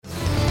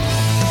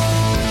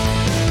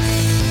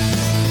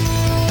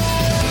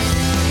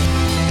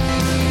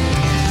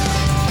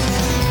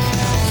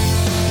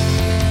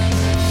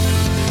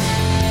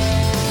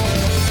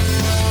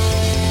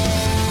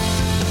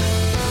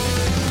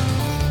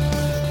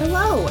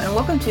Hello, and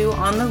welcome to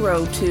On the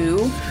Road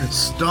to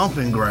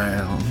Stomping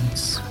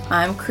Grounds.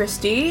 I'm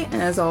Christy, and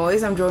as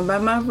always, I'm joined by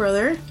my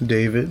brother,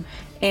 David.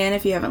 And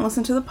if you haven't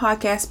listened to the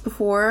podcast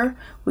before,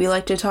 we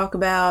like to talk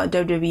about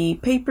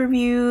WWE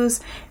pay-per-views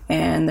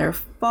and their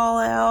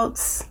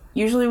fallouts.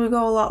 Usually we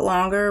go a lot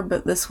longer,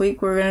 but this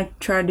week we're going to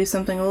try to do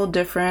something a little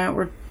different.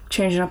 We're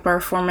changing up our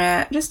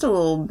format just a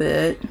little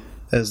bit.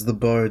 As the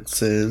bard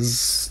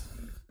says,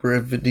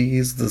 brevity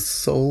is the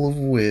soul of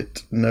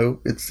wit.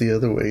 Nope, it's the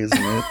other way,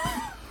 isn't it?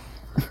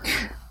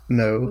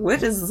 No.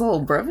 Wit is the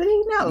soul of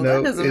brevity? No,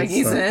 that doesn't make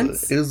any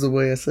sense. It was the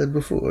way I said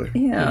before.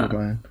 Yeah. Never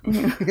mind.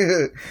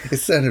 Yeah. It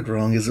sounded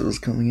wrong as it was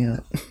coming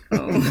out.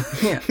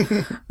 Yeah.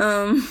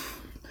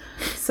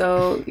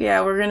 So,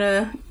 yeah, we're going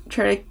to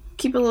try to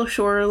keep it a little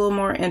shorter, a little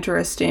more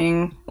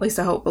interesting. At least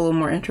I hope a little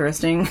more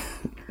interesting.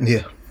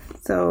 Yeah.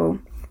 So,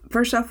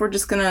 first off, we're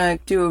just going to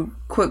do a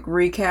quick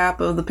recap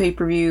of the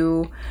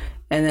pay-per-view,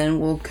 and then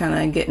we'll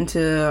kind of get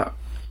into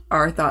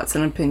our thoughts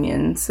and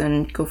opinions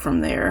and go from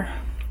there.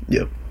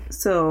 Yep.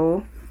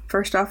 So,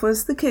 first off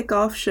was the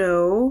kickoff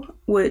show,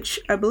 which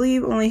I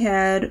believe only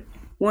had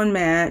one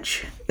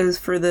match. It was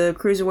for the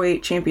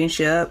Cruiserweight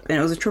Championship, and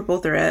it was a triple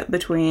threat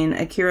between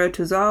Akira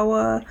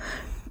Tozawa,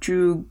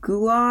 Drew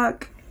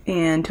Gulak,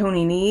 and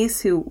Tony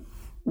Nese, who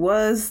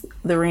was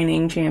the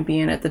reigning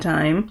champion at the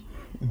time.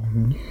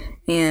 Mm-hmm.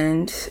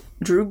 And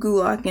Drew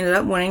Gulak ended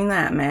up winning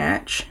that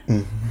match.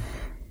 Mm-hmm.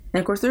 And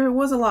of course, there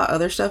was a lot of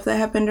other stuff that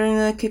happened during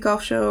the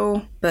kickoff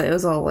show, but it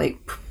was all like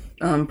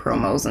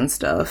promos and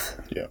stuff.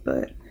 Yeah.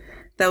 But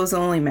that was the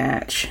only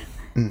match.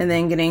 Mm-hmm. And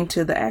then getting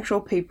to the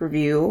actual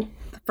pay-per-view,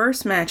 the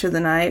first match of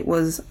the night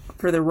was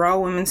for the Raw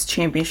Women's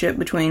Championship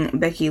between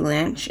Becky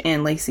Lynch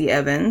and Lacey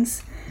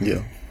Evans.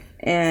 Yeah.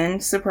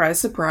 And surprise,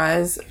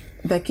 surprise,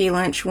 Becky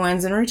Lynch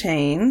wins and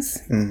retains.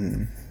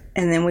 Mm-hmm.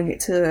 And then we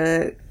get to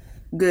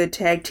a good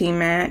tag team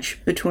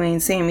match between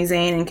Sami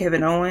Zayn and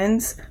Kevin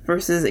Owens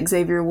versus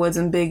Xavier Woods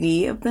and Big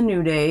E of the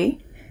New Day.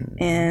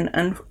 Mm-hmm.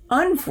 And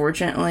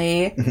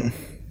unfortunately,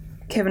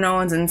 Kevin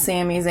Owens and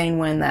Sami Zayn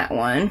win that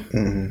one.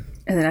 Mm-hmm.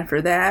 And then after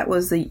that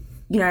was the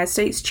United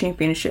States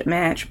Championship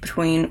match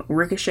between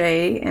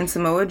Ricochet and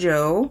Samoa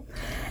Joe.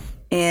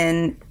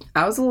 And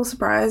I was a little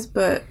surprised,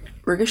 but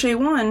Ricochet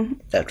won.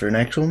 After an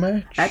actual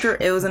match? After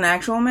it was an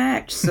actual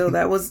match. So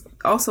that was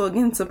also,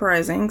 again,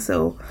 surprising.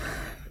 So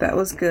that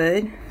was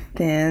good.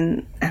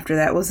 Then after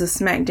that was the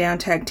SmackDown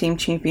Tag Team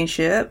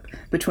Championship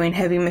between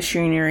Heavy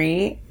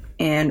Machinery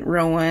and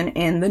Rowan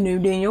and the new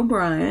Daniel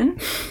Bryan.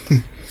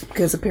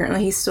 Because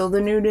apparently he's still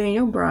the new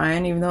Daniel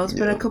Bryan, even though it's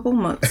been a couple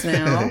months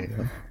now.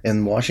 Yeah.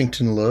 And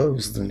Washington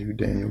loves the new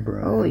Daniel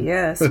Bryan. Oh,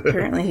 yes.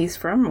 Apparently he's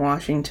from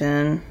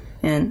Washington.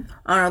 And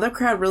I don't know, that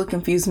crowd really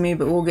confused me,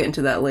 but we'll get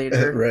into that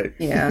later. Right.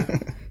 Yeah.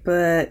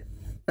 But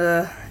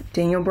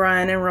Daniel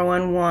Bryan and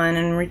Rowan won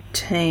and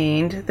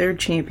retained their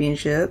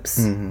championships.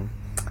 Mm-hmm.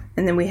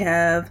 And then we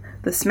have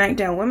the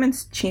SmackDown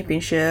Women's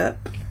Championship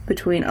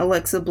between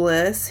Alexa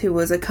Bliss, who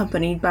was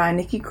accompanied by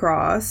Nikki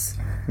Cross,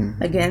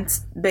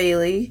 against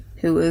Bayley,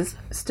 who is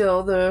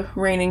still the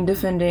reigning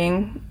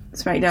defending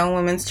SmackDown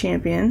Women's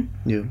Champion.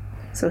 Yeah.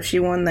 So she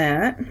won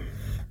that.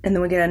 And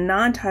then we get a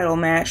non-title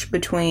match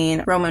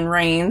between Roman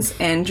Reigns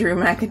and Drew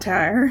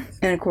McIntyre.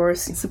 And of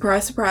course,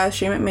 surprise, surprise,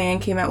 Shane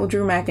McMahon came out with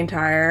Drew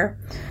McIntyre.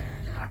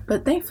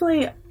 But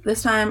thankfully,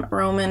 this time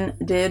Roman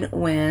did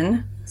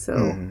win.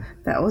 So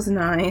that was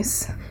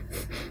nice.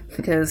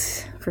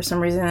 Because for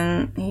some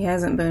reason, he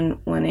hasn't been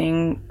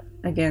winning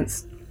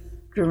against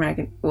Drew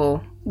McIntyre.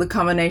 Well, the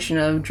combination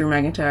of Drew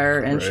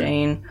McIntyre and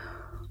Shane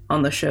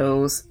on the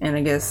shows. And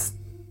I guess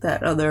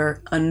that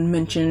other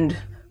unmentioned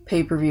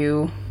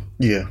pay-per-view.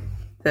 Yeah.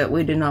 That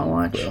we did not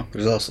watch. Well,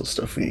 there's also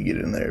stuff when you get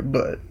in there,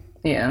 but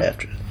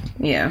after.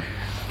 Yeah.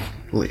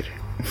 Later.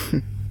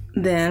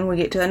 Then we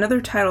get to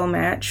another title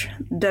match,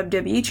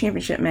 WWE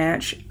Championship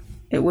match,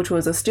 which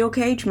was a steel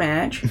cage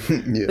match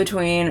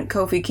between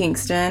Kofi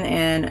Kingston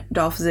and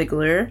Dolph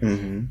Ziggler.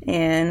 Mm-hmm.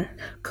 And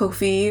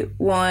Kofi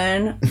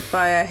won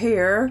by a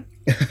hair.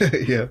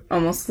 Yeah.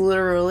 Almost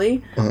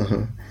literally.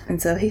 Uh-huh.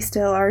 And so he's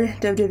still our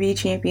WWE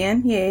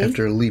champion. Yay.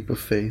 After a leap of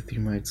faith, you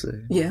might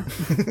say. Yeah.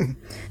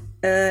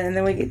 And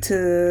then we get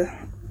to,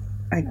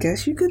 I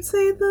guess you could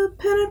say, the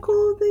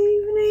pinnacle of the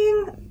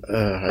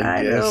evening.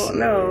 I don't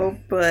know,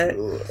 but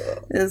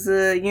it's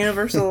a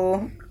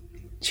Universal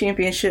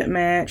Championship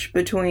match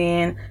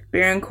between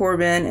Baron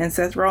Corbin and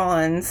Seth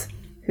Rollins,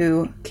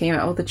 who came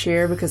out with a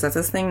chair because that's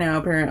his thing now,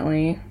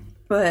 apparently.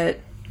 But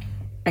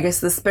I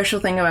guess the special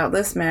thing about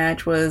this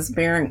match was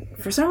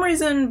for some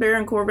reason,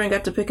 Baron Corbin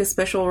got to pick a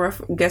special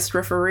guest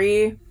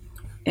referee.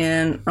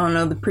 And I don't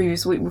know, the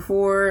previous week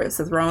before,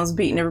 Seth Rollins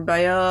beating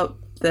everybody up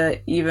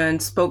that even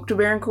spoke to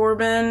Baron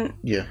Corbin.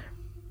 Yeah.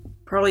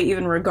 Probably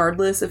even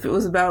regardless if it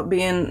was about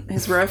being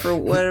his ref or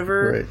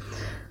whatever. Right.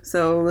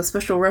 So the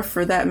special ref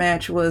for that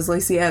match was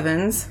Lacey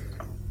Evans.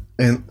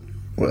 And,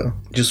 well,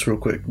 just real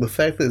quick, the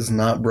fact that it's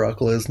not Brock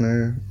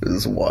Lesnar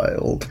is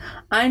wild.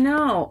 I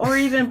know. Or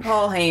even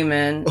Paul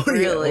Heyman,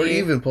 really. Yeah, or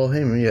even Paul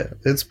Heyman, yeah.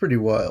 It's pretty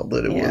wild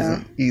that it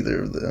wasn't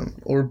either of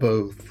them. Or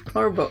both.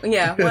 Or both.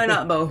 Yeah, why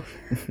not both?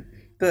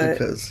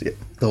 because the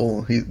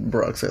whole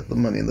Brock's got the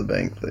Money in the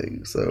Bank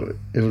thing, so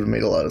it would have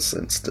made a lot of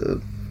sense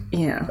to.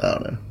 Yeah. I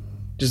don't know.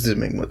 Just didn't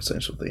make much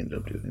sense what they ended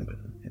up doing,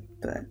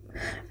 but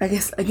I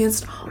guess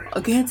against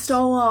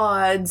all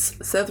odds,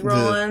 Seth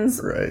Rollins,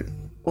 right?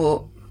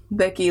 Well,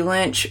 Becky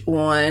Lynch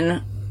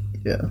won.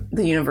 Yeah.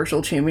 The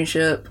Universal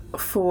Championship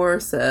for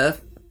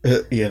Seth.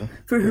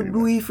 For her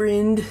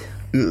boyfriend.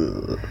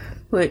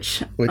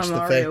 Which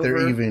the fact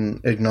they're even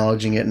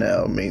acknowledging it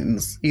now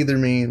means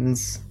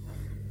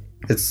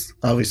it's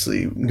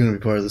obviously going to be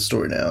part of the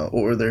story now,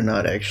 or they're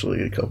not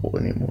actually a couple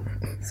anymore.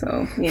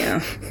 So,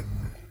 yeah.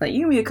 Like,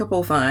 you can be a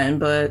couple fine,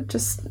 but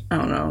just, I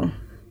don't know.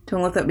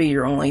 Don't let that be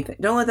your only thing.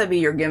 Don't let that be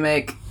your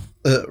gimmick,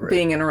 right.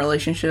 Being in a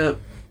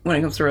relationship when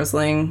it comes to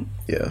wrestling.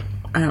 Yeah.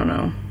 I don't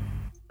know.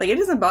 Like, it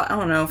doesn't I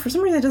don't know. For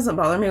some reason, it doesn't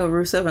bother me with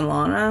Rusev and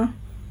Lana.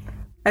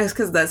 I guess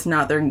because that's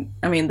not their...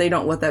 I mean, they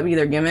don't let that be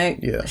their gimmick.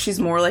 Yeah. She's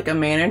more like a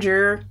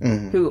manager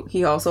who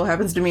he also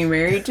happens to be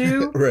married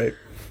to. Right.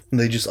 And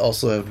they just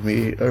also have to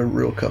be a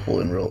real couple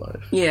in real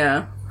life.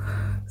 Yeah.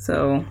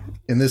 So...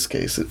 In this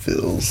case, it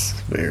feels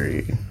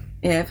very...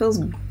 Yeah, it feels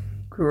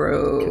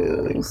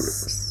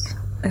gross.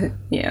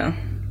 Yeah.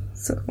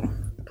 So...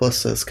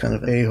 Plus, that's kind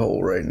of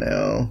a-hole right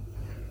now.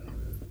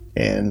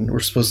 And we're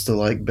supposed to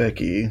like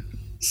Becky,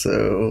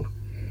 so...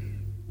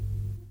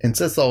 And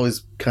Seth's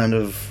always kind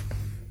of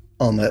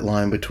on that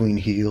line between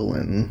heel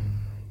and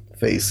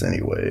face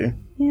anyway.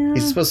 Yeah.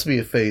 He's supposed to be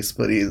a face,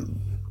 but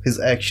his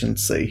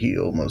actions say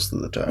heel most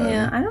of the time.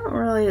 Yeah, I don't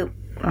really...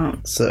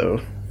 So,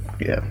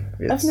 yeah.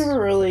 I've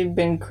never really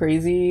been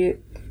crazy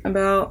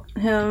about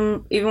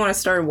him. Even when I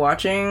started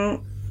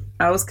watching,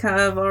 I was kind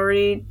of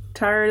already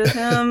tired of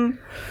him.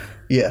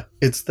 Yeah,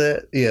 it's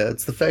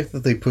the fact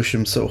that they push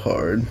him so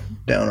hard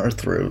down our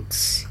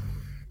throats.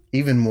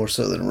 Even more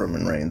so than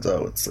Roman Reigns, I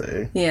would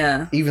say.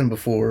 Yeah. Even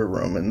before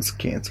Roman's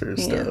cancer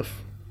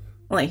stuff.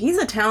 Like, he's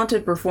a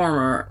talented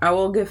performer. I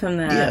will give him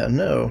that. Yeah,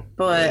 no.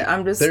 But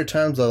I'm just... There are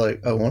times I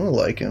want to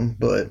like him,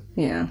 but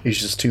he's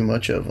just too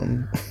much of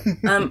him.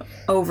 I'm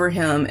over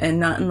him, and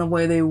not in the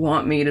way they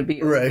want me to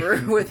be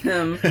over with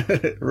him.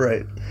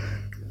 Right.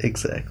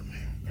 Exactly.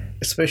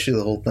 Especially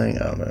the whole thing,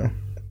 I don't know.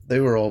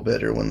 They were all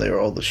better when they were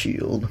all the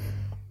Shield.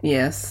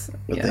 Yes.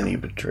 But then he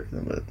betrayed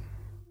them.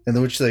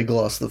 And which they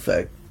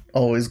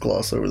always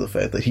gloss over the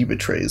fact that he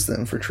betrays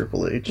them for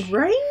Triple H.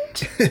 Right?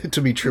 To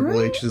be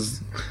Triple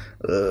H's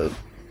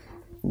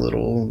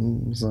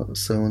little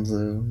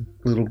so-and-so,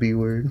 little B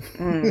word.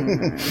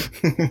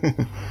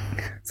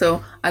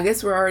 So, I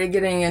guess we're already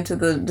getting into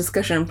the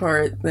discussion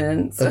part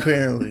then. So.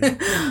 Apparently.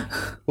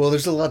 Well,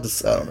 there's a lot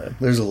to... I don't know.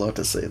 There's a lot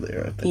to say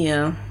there, I think.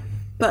 Yeah.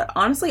 But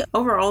honestly,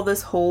 overall,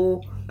 this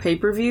whole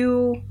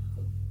pay-per-view,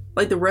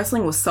 like, the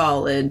wrestling was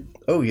solid.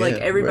 Oh, yeah. Like,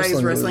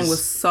 everybody's wrestling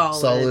was solid.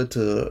 Solid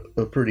to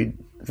a pretty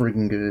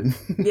freaking good.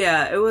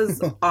 Yeah, it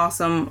was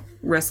awesome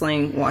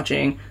wrestling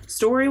watching.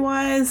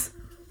 Story-wise,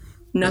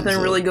 nothing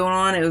really going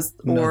on. It was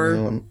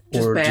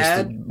just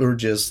bad. Or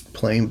just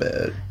plain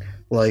bad.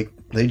 Like,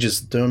 they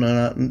just do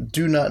not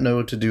know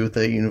what to do with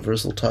that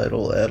Universal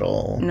title at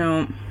all.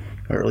 No.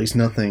 Or at least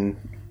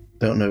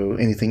don't know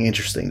anything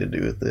interesting to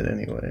do with it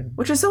anyway.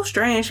 Which is so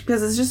strange,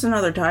 because it's just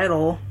another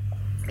title.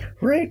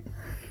 Right.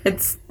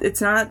 It's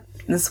not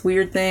this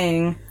weird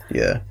thing.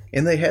 Yeah.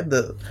 And they had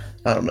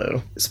I don't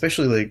know,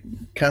 especially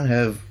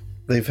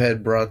they've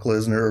had Brock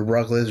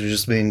Lesnar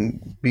just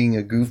being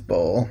a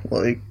goofball,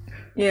 like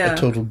a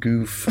total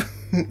goof.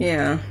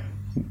 Yeah.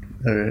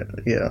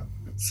 Yeah.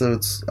 So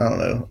it's, I don't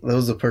know, that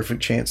was a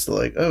perfect chance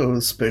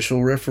to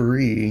special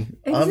referee.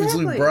 Exactly.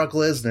 Obviously Brock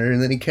Lesnar,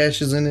 and then he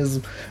cashes in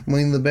his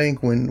Money in the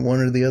Bank when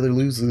one or the other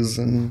loses,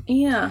 and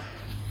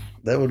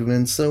that would have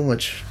been so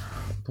much.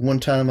 One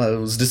time I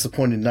was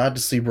disappointed not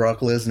to see Brock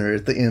Lesnar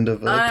at the end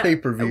of a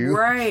pay-per-view.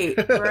 Right.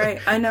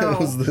 I know. It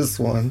was this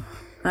one.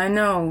 I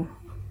know.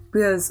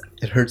 Because...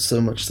 It hurts so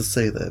much to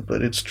say that,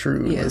 but it's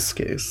true in this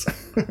case.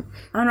 I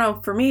don't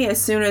know. For me,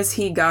 as soon as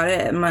he got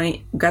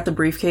the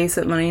briefcase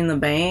at Money in the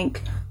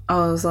Bank, I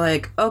was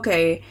like,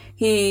 okay,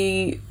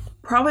 he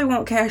probably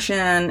won't cash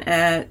in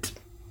at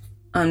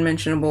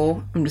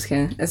Unmentionable. I'm just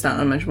kidding. It's not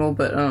Unmentionable,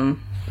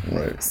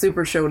 but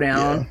Super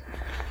Showdown. Yeah.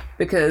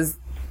 Because...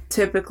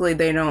 Typically,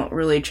 they don't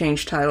really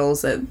change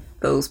titles at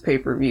those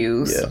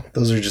pay-per-views. Yeah,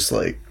 those are just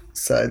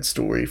side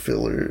story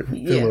filler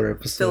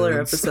episodes.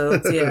 Filler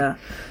episodes, yeah.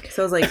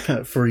 So I was like...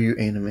 For you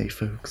anime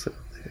folks out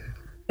there.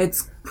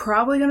 It's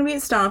probably going to be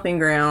at Stomping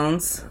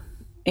Grounds.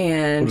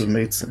 And... Would have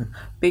made sense.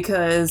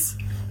 Because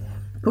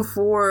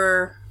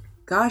before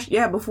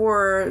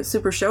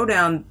Super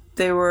Showdown,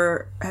 they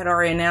had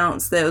already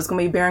announced that it was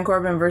going to be Baron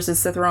Corbin versus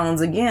Seth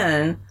Rollins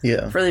again.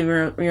 Yeah. For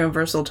the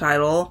Universal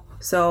title.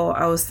 So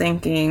I was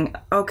thinking,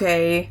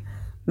 okay,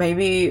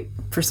 maybe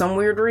for some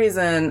weird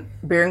reason,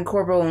 Baron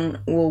Corbin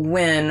will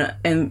win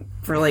and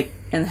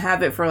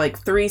have it for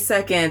 3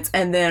 seconds,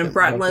 and then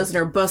Brock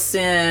Lesnar busts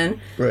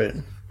in,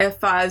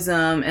 F5s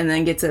him, and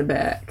then gets it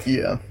back.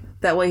 Yeah.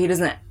 That way he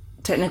doesn't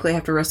technically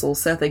have to wrestle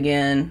Seth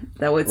again.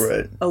 That way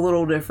it's a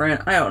little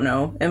different. I don't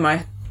know.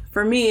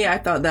 For me, I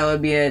thought that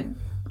would be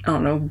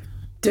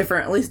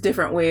at least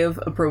different way of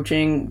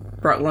approaching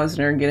Brock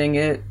Lesnar getting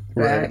it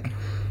back. Right.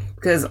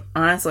 Because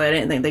honestly, I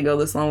didn't think they'd go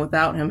this long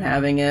without him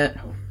having it.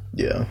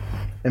 Yeah.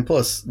 And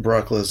plus,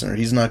 Brock Lesnar,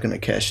 he's not going to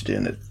cash it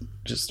in at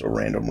just a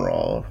random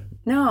Raw.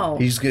 No.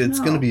 It's going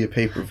to be a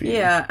pay-per-view.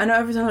 Yeah, I know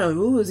every time I'm like,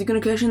 ooh, is he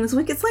going to cash in this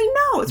week? It's like,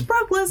 no, it's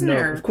Brock Lesnar.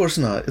 No, of course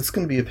not. It's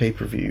going to be a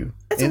pay-per-view.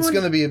 It's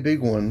going to be a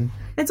big one.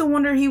 It's a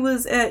wonder he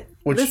was at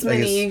this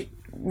many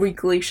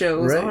weekly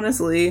shows, right?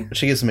 Honestly.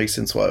 Which I guess makes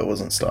sense why it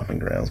wasn't Stomping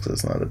Grounds, because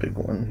it's not a big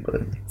one.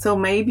 But so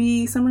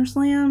maybe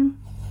SummerSlam?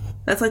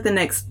 That's like the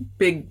next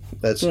big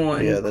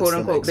one,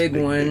 quote-unquote big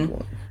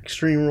one.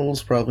 Extreme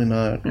Rules, probably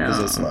not, because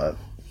it's not.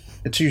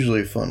 It's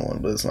usually a fun one,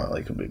 but it's not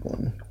like a big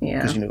one.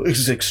 Yeah. Because,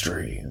 it's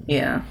extreme.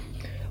 Yeah.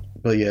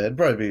 But yeah, it'd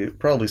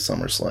probably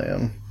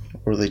SummerSlam,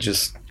 or they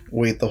just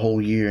wait the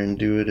whole year and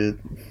do it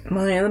at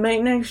Money in the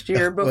Bank next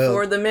year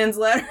before the men's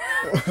ladder.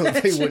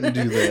 They wouldn't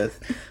do that.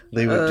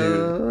 They would do.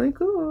 Oh my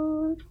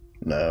god.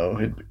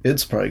 No,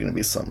 it's probably going to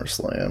be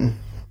SummerSlam.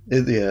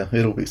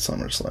 It'll be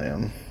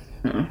SummerSlam.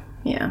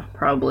 Yeah,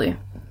 probably.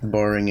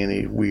 Barring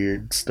any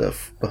weird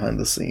stuff behind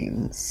the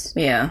scenes.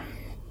 Yeah.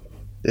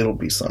 It'll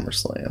be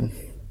SummerSlam.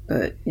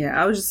 But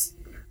yeah, I was just,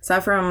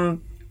 aside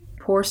from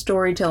poor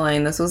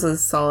storytelling, this was a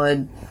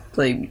solid,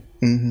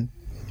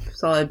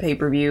 solid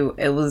pay-per-view.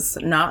 It was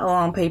not a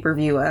long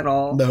pay-per-view at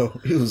all. No,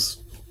 it was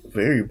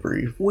very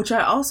brief. Which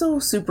I also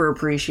super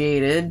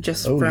appreciated,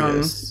 just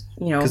yes.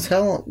 Because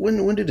how long,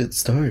 when did it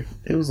start?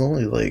 It was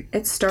only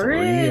it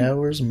started 3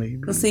 hours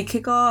maybe. Let's see,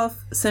 kickoff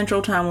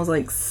Central Time was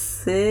 5.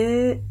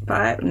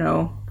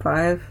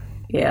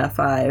 Yeah,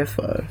 5.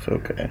 5,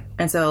 okay.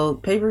 And so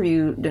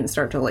pay-per-view didn't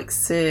start till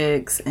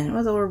 6, and it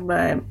was over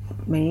by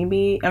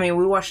we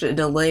watched it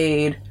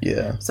delayed.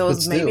 Yeah. So it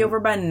was maybe over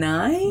by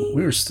 9?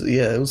 We were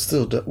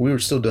we were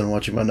still done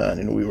watching by 9,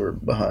 and we were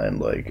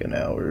behind an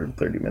hour,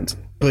 30 minutes.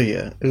 But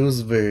yeah, it was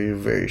a very,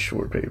 very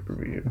short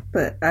pay-per-view.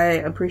 But I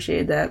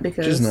appreciate that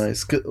because... Which is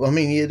nice.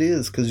 It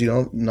is, because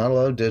not a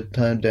lot of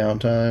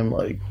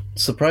downtime,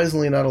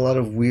 surprisingly not a lot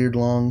of weird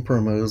long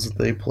promos that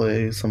they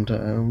play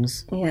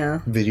sometimes. Yeah.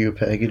 Video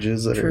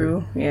packages that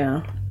True,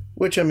 yeah.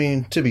 Which,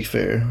 to be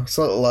fair,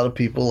 a lot of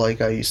people I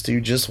used to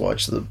just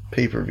watch the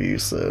pay-per-view,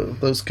 so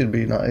those could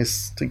be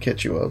nice to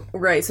catch you up.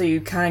 Right, so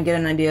you kind of get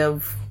an idea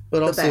of the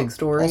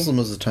backstory. Also,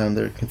 most of the time,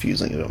 they're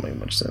confusing. It don't make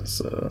much sense.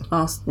 So.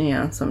 Also,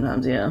 yeah,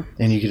 sometimes, yeah.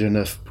 And you get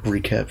enough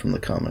recap from the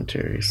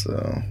commentary,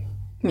 so...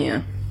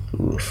 Yeah.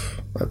 Oof.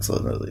 That's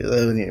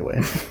another...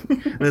 Anyway,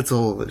 that's a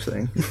whole other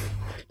thing.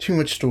 Too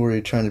much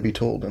story trying to be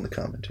told in the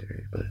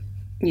commentary, but...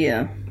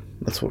 Yeah.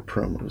 That's what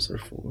promos are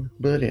for.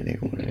 But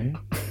anyway...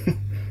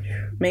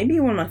 Maybe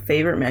one of my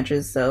favorite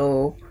matches,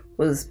 though,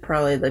 was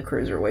probably the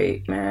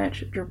Cruiserweight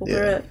match, Triple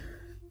Threat.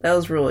 That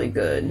was really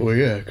good. Well,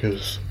 yeah,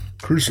 because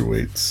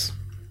Cruiserweights,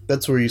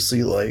 that's where you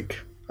see, I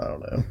don't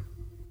know.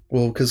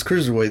 Well, because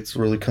Cruiserweights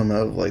really come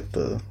out of,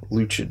 the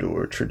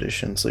luchador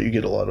tradition, so you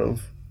get a lot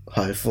of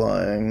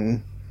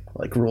high-flying,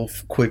 real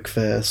quick,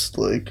 fast,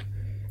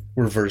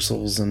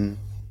 reversals, and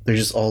they're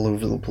just all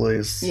over the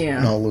place. Yeah.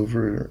 And all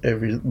over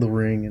the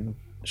ring, and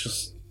it's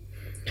just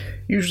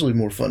usually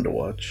more fun to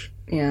watch.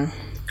 Yeah.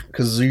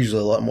 Because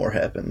usually a lot more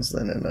happens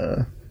than in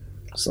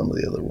some of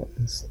the other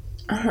ones.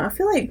 I don't know, I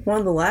feel like one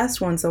of the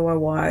last ones that I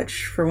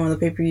watched for one of the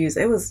pay-per-views,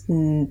 there's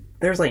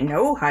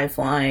no high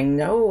flying,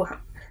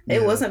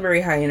 it wasn't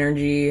very high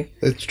energy.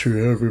 That's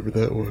true, I remember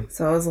that one.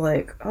 So I was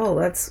like, oh,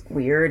 that's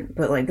weird,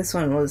 but this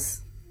one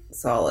was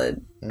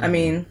solid.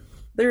 Mm-hmm.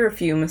 There are a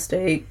few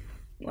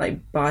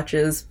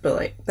botches,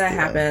 but that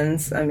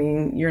happens.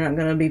 You're not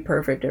gonna be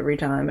perfect every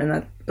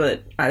time,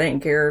 but I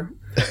didn't care.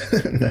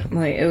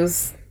 No.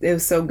 It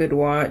was so good to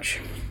watch.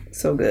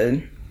 So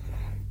good.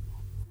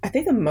 I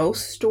think the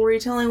most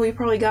storytelling we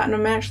probably got in a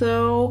match,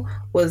 though,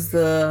 was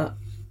the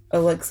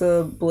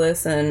Alexa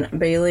Bliss and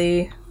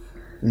Bayley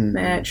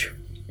match.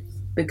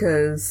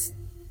 Because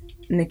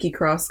Nikki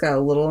Cross got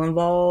a little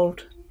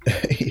involved.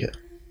 Yeah.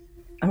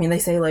 They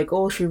say,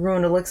 she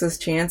ruined Alexa's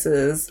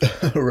chances.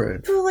 Right.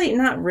 But,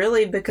 not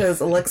really,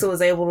 because Alexa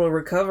was able to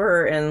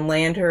recover and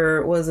land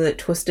her, was it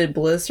Twisted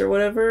Bliss or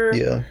whatever?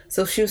 Yeah.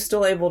 So she was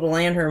still able to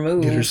land her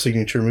move. Get her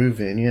signature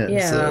move in, yeah.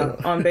 Yeah,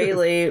 on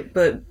Bayley,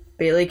 but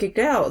Bayley kicked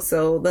out,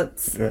 so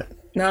that's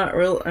not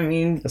real.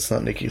 That's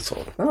not Nikki's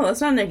fault. Oh, that's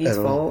not Nikki's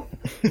fault.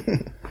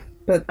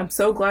 But I'm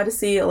so glad to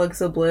see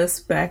Alexa Bliss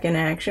back in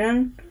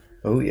action.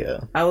 Oh, yeah.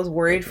 I was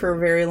worried for a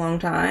very long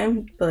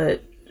time,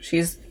 but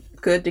she's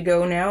good to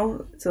go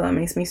now, so that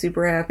makes me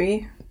super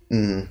happy.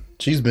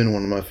 She's been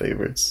one of my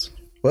favorites.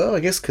 Well,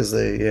 I guess because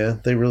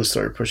they really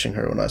started pushing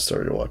her when I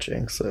started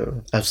watching,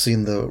 so I've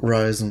seen the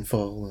rise and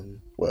fall, and,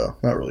 well,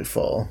 not really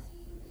fall.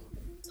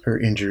 Her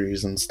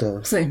injuries and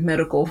stuff. Say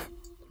medical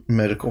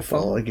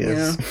fall, I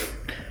guess.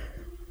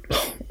 Yeah.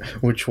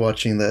 Which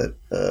watching that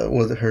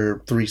with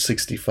her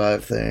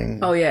 365 thing.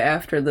 Oh yeah,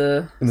 after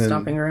the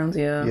stomping rounds,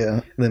 yeah.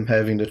 Yeah, them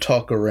having to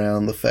talk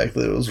around the fact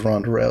that it was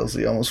Ronda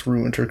Rousey almost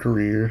ruined her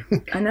career.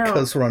 I know.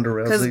 Because Ronda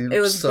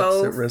Rousey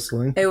sucks at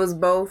wrestling. It was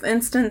both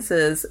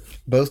instances.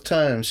 Both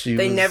times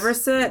they never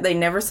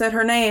said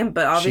her name,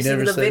 but obviously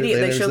in the video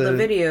they showed the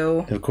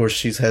video. Of course,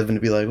 she's having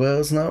to be like, well,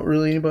 it's not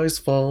really anybody's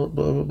fault,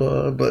 blah blah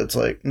blah. But it's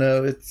like,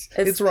 no,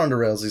 it's Ronda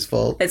Rousey's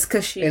fault. It's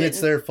because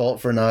it's their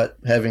fault for not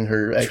having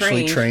her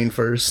actually train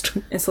first.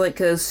 It's like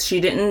because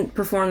she didn't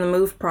perform the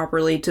move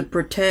properly to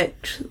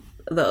protect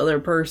the other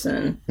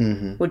person,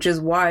 which is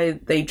why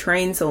they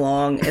train so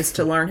long, is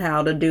to learn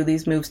how to do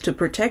these moves to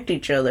protect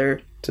each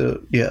other.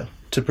 To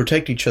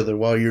protect each other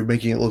while you're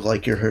making it look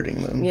like you're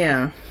hurting them.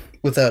 Yeah.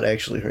 Without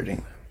actually hurting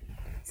them.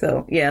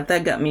 So, yeah,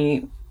 that got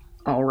me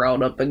all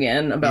riled up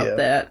again about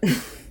that.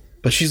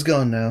 But she's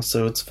gone now,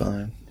 so it's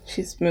fine.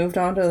 She's moved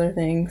on to other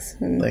things.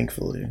 And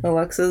thankfully.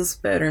 Alexa's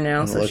better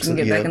now, so she can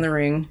get back in the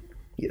ring.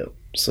 Yep.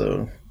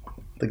 So,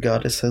 the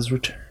goddess has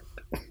returned.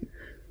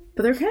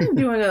 But they're kind of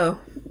doing a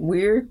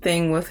weird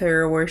thing with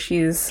her where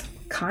she's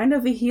kind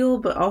of a heel,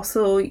 but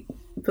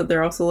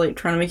they're also like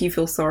trying to make you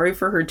feel sorry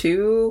for her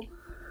too.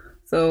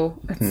 So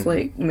it's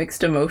like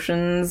mixed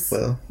emotions.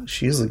 Well,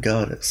 she's a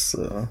goddess,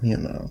 so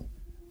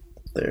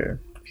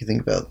if you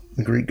think about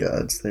Greek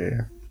gods,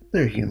 they're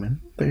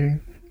human. They're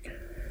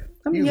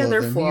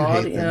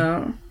flawed.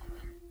 Yeah.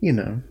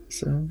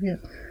 So yeah.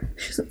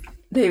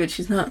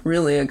 She's not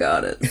really a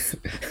goddess.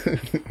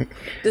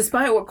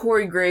 Despite what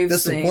Corey Graves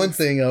thinks. That's the one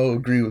thing I'll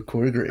agree with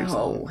Corey Graves.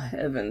 Oh,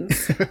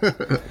 heavens.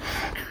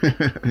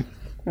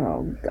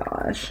 Oh,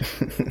 gosh.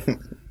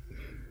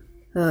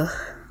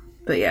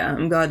 But yeah,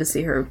 I'm glad to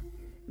see her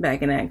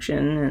back in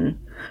action. And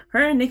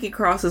her and Nikki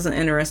Cross is an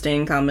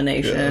interesting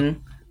combination.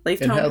 Yeah. They've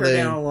toned her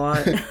down a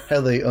lot.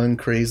 How they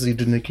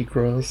uncrazied Nikki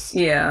Cross.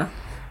 Yeah.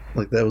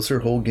 Like, that was her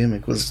whole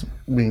gimmick, was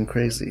being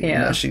crazy.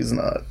 Yeah. Now she's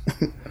not.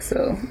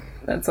 So...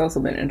 that's also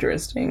been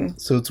interesting.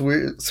 So it's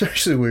weird. It's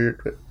actually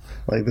weird.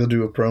 Like, they'll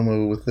do a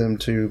promo with them,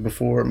 too,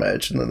 before a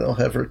match, and then they'll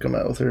have her come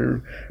out with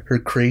her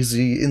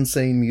crazy,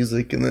 insane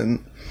music,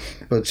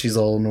 but she's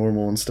all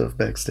normal and stuff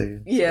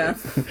backstage. Yeah.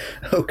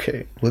 Like,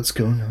 okay, what's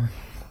going on?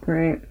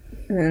 Right.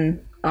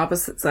 And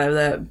opposite side of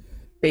that,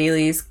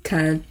 Bayley's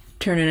kind of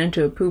turning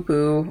into a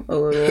poo-poo a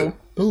little.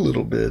 A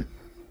little bit.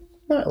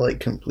 Not,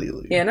 like,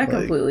 completely. Yeah, not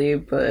completely,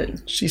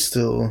 but... she's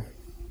still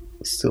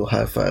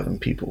high-fiving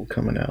people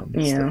coming out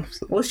and stuff.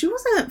 So. Well, she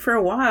wasn't for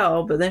a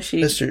while, but then she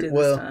did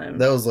this time.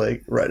 That was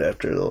like right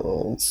after the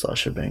old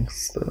Sasha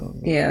Banks. So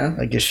yeah.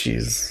 I guess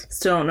she's...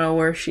 still don't know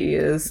where she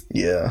is.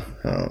 Yeah.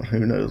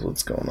 Who knows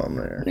what's going on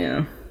there.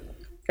 Yeah.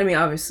 I mean,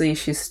 obviously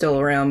she's still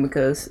around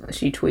because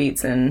she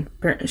tweets and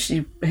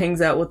she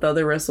hangs out with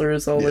other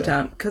wrestlers all the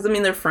time. Because, I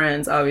mean, they're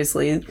friends,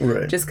 obviously.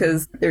 Right. Just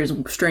because there's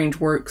strange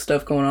work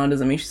stuff going on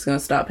doesn't mean she's going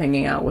to stop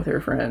hanging out with her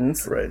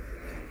friends. Right.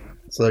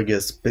 So I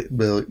guess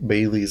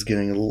Bayley's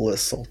getting a little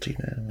less salty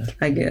now.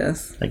 I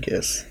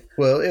guess.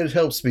 Well, it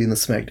helps being the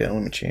SmackDown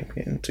Women's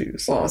Champion, too.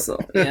 So. Also,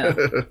 yeah.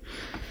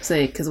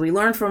 Say, because we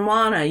learned from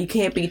Lana, you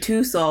can't be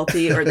too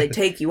salty or they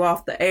take you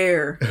off the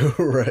air.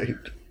 Right.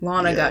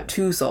 Lana got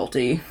too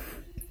salty.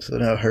 So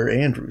now her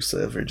and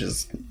Rusev are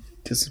just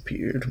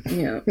disappeared.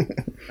 Yeah.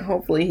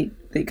 Hopefully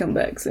they come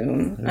back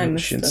soon. I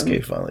missed Shinsuke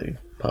them. Finally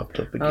popped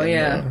up again. Oh,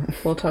 yeah.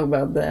 We'll talk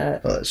about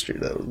that. Oh, that's true.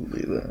 That would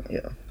be that,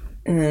 yeah.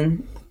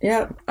 And...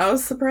 yeah, I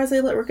was surprised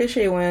they let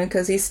Ricochet win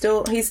because he's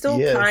still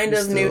kind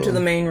of new to the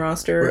main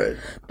roster. Right.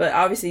 But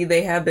obviously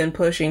they have been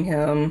pushing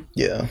him.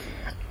 Yeah.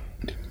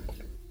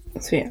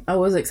 So yeah, I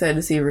was excited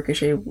to see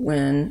Ricochet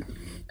win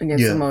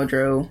against Samoa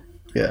Joe.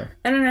 Yeah.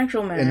 And an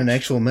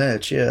actual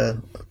match. Yeah.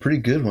 A pretty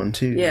good one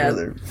too. Yeah.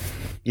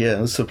 Yeah,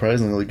 it was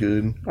surprisingly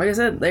good. Like I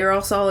said, they were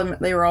all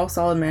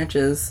solid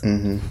matches.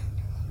 Mm-hmm.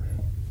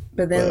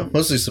 But then,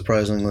 mostly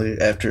surprisingly,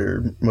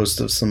 after most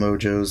of Samoa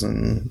Joe's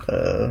and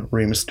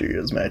Rey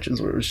Mysterio's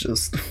matches, where it was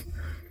just,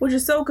 which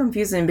is so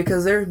confusing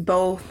because they're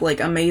both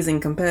like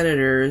amazing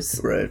competitors,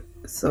 right?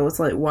 So it's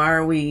like, why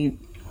are we?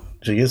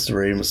 I guess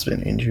Rey must have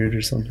been injured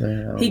or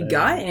something. He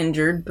got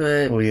injured,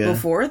 but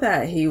before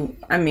that,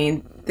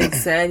 they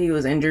said he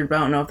was injured, but I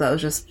don't know if that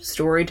was just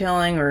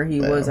storytelling or he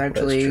was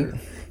actually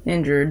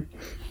injured.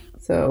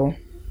 So,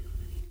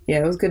 yeah,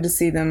 it was good to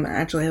see them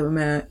actually have a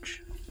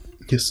match.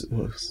 Yes, it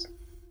was.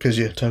 Because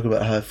talk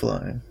about high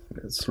flying.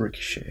 It's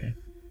Ricochet.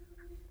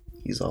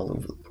 He's all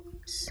over the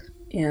place.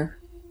 Yeah.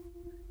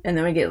 And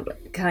then we get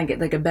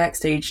like a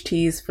backstage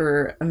tease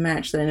for a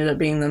match that ended up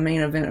being the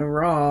main event of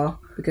Raw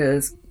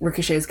because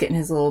Ricochet's getting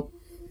his little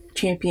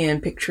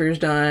champion pictures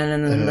done,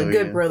 and then the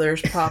Good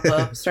Brothers pop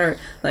up, start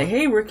like,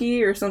 "Hey,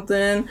 Ricky," or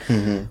something,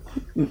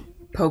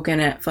 poking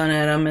fun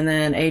at him, and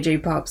then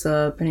AJ pops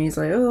up and he's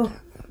like, "Oh,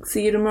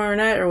 see you tomorrow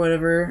night," or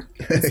whatever.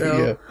 And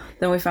so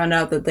then we found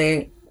out that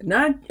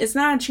it's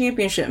not a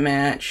championship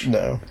match.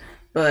 No.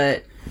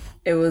 But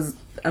it was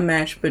a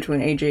match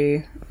between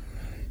AJ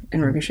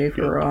and Ricochet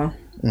for Raw.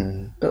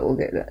 Mm-hmm. But we'll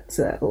get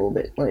to that a little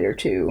bit later,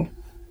 too.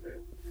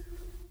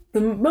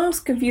 The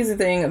most confusing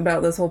thing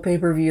about this whole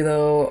pay-per-view,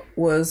 though,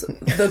 was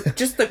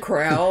the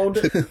crowd.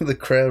 The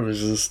crowd was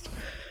just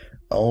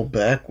all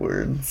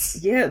backwards.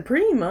 Yeah,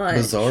 pretty much.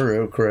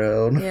 Bizarro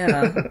crowd.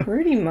 Yeah,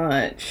 pretty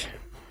much.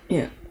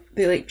 Yeah.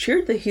 They, like,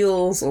 cheered the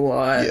heels a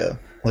lot. Yeah.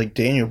 Like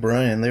Daniel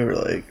Bryan, they were,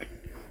 like,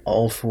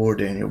 all for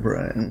Daniel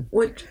Bryan.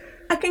 Which,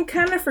 I can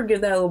kind of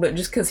forgive that a little bit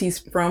just because he's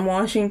from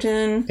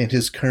Washington. And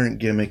his current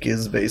gimmick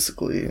is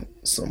basically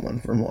someone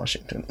from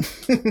Washington.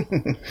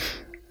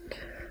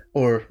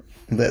 Or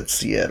that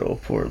Seattle,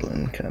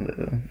 Portland kind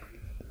of...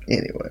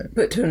 Anyway.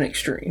 But to an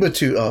extreme. But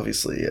to,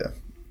 obviously, yeah.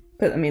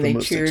 But, I mean, they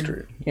cheered...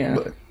 Extreme. Yeah.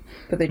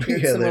 But they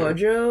cheered Samoa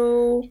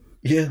Joe.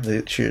 Yeah,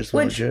 they cheered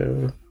Samoa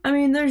Joe. I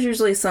mean, there's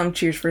usually some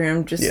cheers for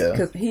him just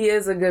because he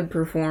is a good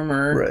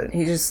performer. Right.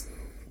 His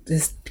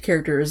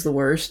character is the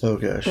worst. Oh,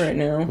 gosh. Right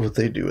now. What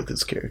they do with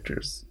his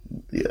characters.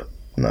 Yeah.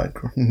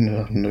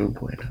 No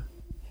bueno.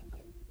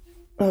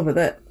 Oh, but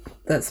that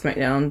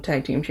SmackDown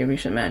Tag Team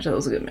Championship match, that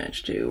was a good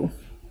match, too.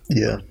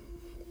 Yeah.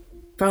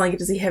 Finally get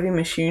to see Heavy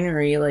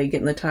Machinery, like,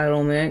 getting the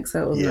title mix.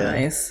 That was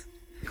nice.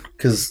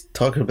 Because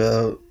talking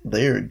about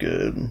they're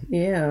good.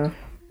 Yeah.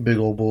 Big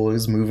old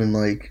boys moving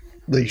like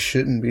they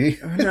shouldn't be.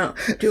 No,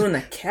 doing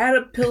the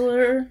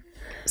caterpillar.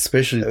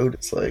 Especially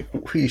Otis,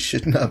 like, we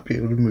should not be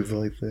able to move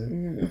like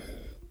that.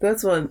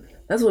 That's what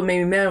made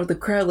me mad with the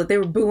crowd. Like, they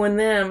were booing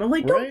them. I'm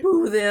like, don't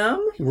boo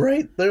them.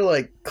 Right? They're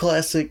like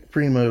classic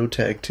Primo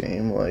tag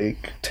team,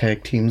 like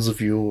tag teams of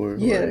yore.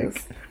 Yes.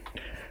 Like,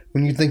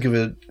 when you think of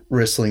a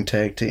wrestling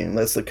tag team,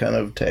 that's the kind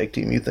of tag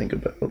team you think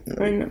about.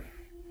 I know.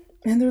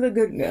 And they're the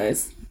good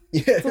guys.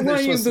 Yeah. So why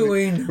are you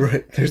booing?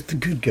 Right. There's the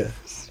good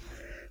guys.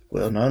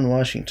 Well, not in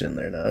Washington,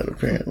 they're not,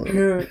 apparently.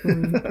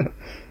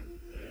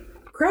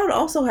 Crowd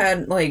also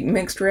had, like,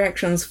 mixed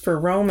reactions for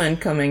Roman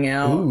coming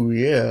out. Ooh,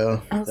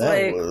 yeah. I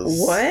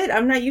was what?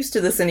 I'm not used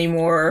to this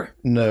anymore.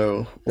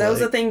 No. That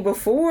was the thing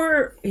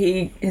before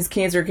his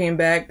cancer came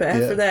back, but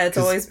after that, it's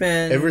always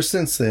been... Ever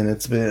since then,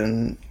 it's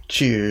been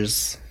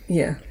cheers.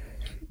 Yeah.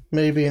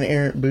 Maybe an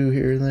errant boo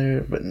here and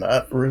there, but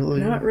not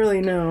really. Not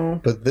really, no.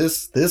 But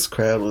this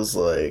crowd was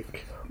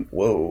like,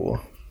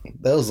 whoa.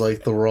 That was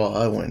like the Raw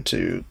I went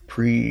to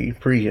pre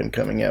him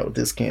coming out with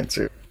his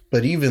cancer.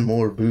 But even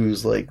more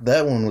boos, like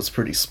that one was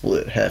pretty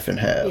split, half and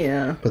half.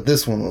 Yeah. But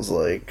this one was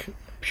like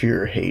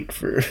pure hate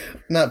for,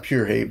 not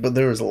pure hate, but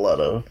there was a lot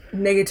of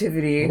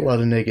negativity.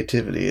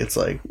 It's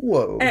like,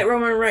 whoa. At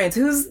Roman Reigns,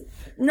 who's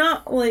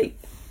not like,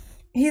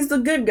 he's the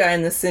good guy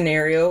in this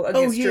scenario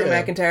against Drew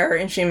McIntyre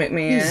and Shane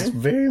McMahon. He's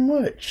very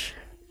much.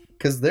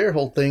 Because their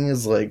whole thing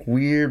is like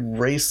weird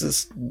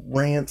racist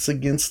rants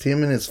against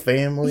him and his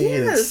family.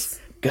 Yes.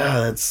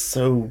 God, that's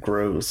so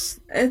gross.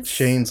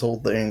 Shane's whole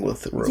thing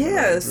with Roman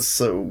Reigns is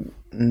so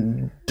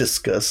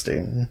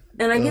disgusting.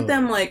 And I get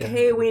them like,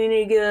 hey, we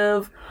need to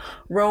give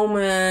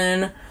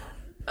Roman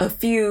a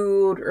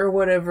feud or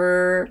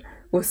whatever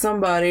with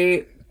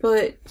somebody,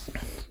 but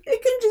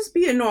it can just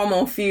be a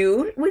normal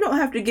feud. We don't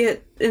have to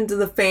get into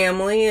the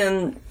family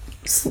and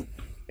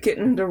get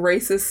into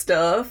racist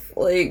stuff.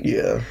 Like,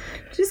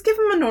 just give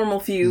him a normal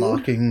feud.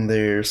 Mocking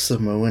their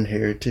Samoan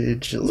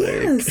heritage.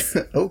 Like,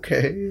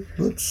 okay,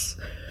 let's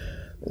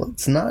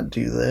not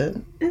do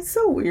that. It's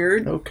so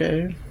weird.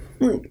 Okay.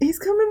 Like, he's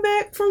coming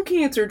back from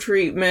cancer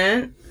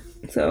treatment,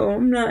 so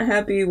I'm not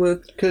happy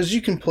with... Because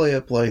you can play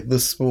up, like, the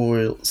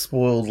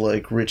spoiled,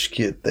 like, rich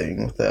kid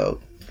thing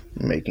without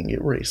making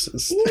it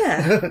racist.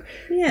 Yeah.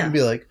 Yeah. You can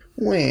be like,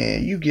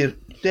 when you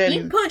get daddy...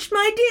 You punched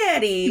my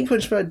daddy. You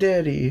punched my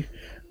daddy.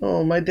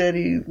 Oh, my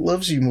daddy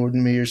loves you more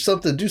than me, or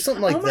something. Do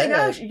something like that. Oh my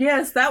gosh,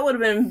 yes, that would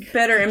have been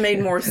better and made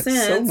more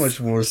sense. So much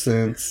more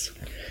sense.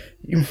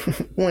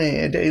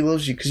 When daddy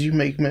loves you because you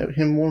make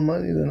him more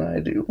money than I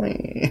do.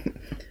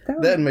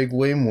 That'd make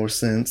way more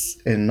sense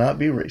and not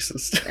be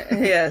racist.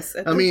 Yes.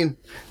 I mean,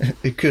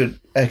 it could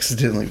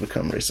accidentally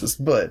become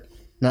racist, but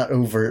not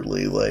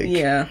overtly,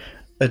 like,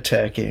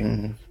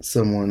 attacking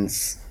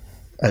someone's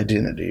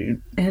identity.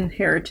 And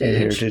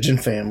heritage.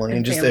 And family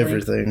and just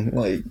everything.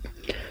 Like...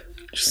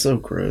 Just so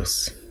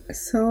gross.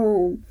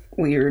 So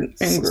weird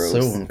and gross.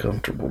 So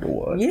uncomfortable to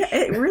watch. Yeah,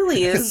 it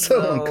really is. It's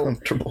so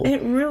uncomfortable.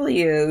 It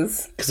really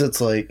is. Because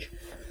it's like,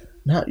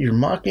 you're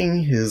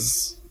mocking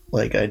his,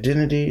 like,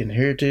 identity and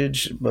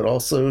heritage, but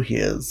also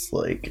he's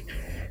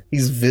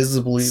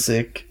visibly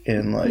sick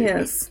and, like,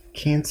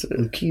 cancer,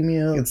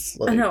 leukemia. It's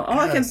like, I know. All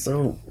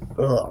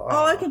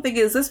I can think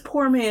is this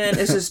poor man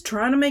is just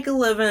trying to make a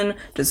living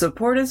to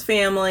support his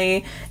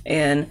family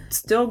and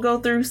still go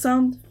through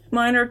some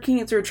minor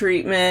cancer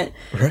treatment,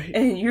 right?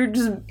 And you're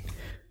just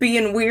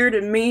being weird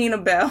and mean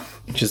about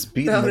just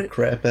beating the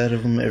crap out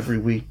of him every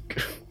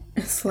week.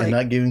 It's like, and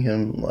not giving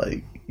him,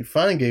 like, you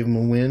finally gave him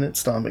a win at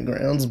Stomping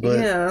Grounds,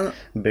 but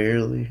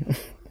barely.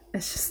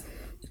 It's just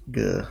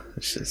good.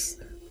 It's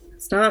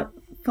not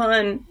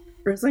fun.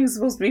 Wrestling's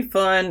supposed to be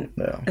fun,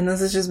 and this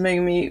is just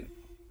making me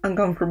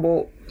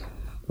uncomfortable.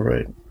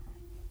 Right.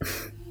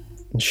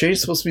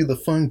 Shane's supposed to be the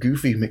fun,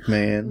 goofy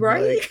McMahon.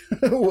 Right?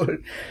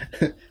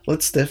 Like,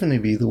 let Stephanie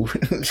be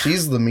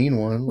she's the mean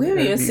one. We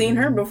haven't even seen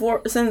her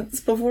since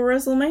before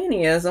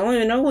WrestleMania, so I don't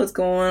even know what's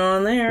going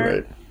on there.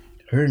 Right.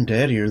 Her and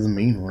Daddy are the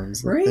mean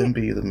ones. Let Right? them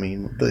be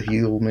the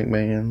heel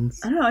McMahons.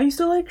 I don't know. I used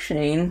to like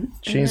Shane.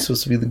 Shane's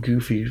supposed to be the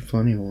goofy,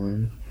 funny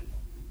one.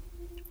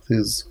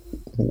 His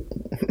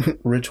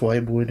rich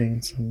white boy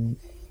dancing.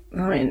 I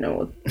don't even know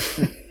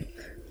what.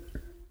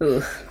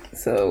 Ugh.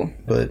 So.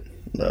 But,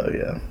 no,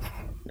 yeah.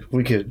 If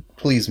we could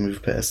please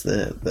move past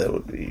that, that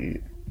would be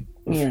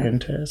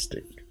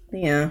fantastic.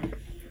 Yeah.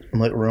 And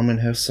let Roman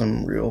have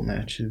some real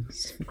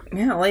matches.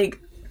 Yeah, like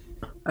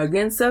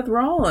against Seth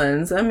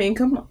Rollins. I mean,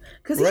 come on.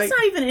 Because he's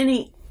not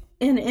even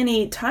in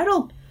any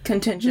title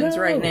contentions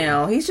right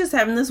now. He's just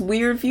having this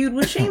weird feud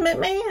with Shane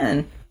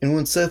McMahon. And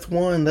when Seth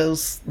won,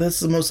 that's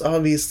the most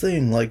obvious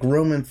thing. Like,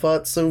 Roman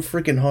fought so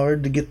freaking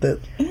hard to get that.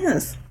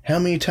 Yes. How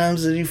many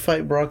times did he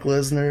fight Brock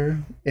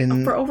Lesnar?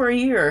 For over a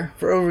year.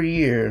 For over a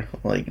year.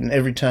 Like, and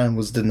every time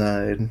was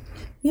denied.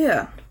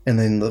 Yeah. And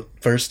then the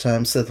first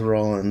time Seth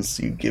Rollins,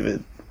 you give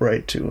it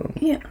right to him.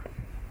 Yeah.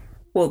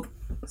 Well,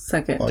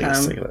 second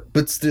time.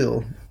 But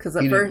still. Because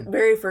the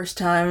very first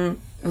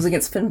time was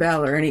against Finn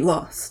Balor and he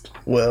lost.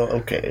 Well,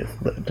 okay.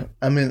 But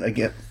I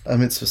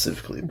meant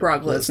specifically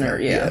Brock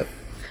Lesnar, yeah.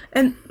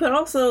 But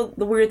also,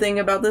 the weird thing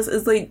about this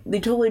is they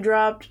totally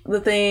dropped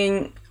the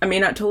thing. I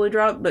mean, not totally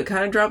dropped, but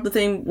kind of dropped the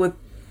thing with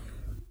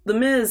The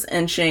Miz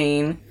and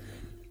Shane.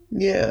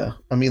 Yeah.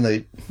 I mean,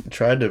 they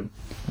tried to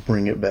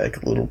bring it back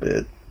a little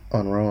bit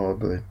on Raw, or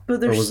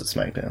was it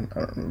SmackDown? I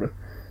don't remember.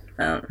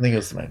 I think it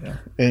was SmackDown.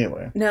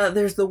 Anyway. Now,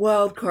 there's the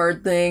wild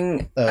card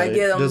thing. I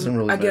get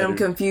them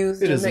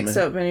confused and mixed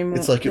up anymore.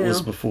 It's like it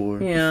was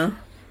before. Yeah.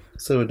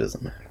 So it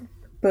doesn't matter.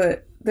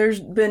 But there's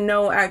been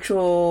no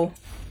actual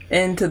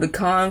end to the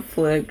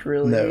conflict,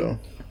 really. No.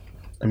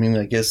 I mean,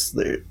 I guess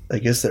there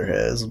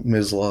has.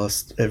 Miz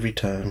lost every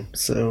time,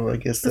 so I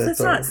guess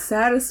that's not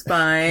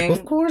satisfying.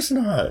 Of course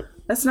not.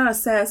 That's not a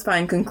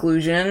satisfying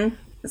conclusion.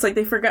 It's like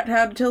they forgot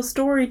how to tell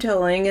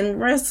storytelling in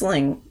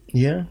wrestling.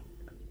 Yeah.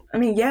 I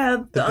mean,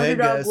 yeah, the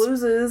underdog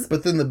loses.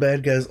 But then the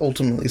bad guy's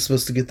ultimately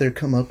supposed to get their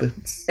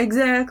comeuppance.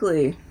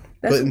 Exactly.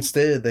 But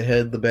instead, they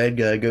had the bad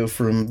guy go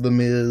from The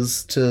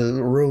Miz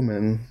to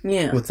Roman.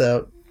 Yeah.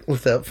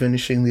 Without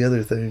finishing the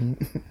other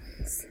thing.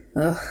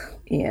 Ugh,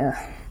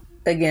 yeah.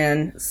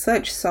 Again,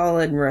 such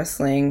solid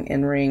wrestling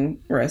and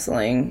ring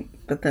wrestling,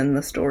 but then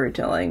the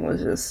storytelling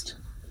was just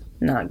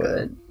not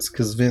good. It's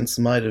because Vince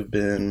might have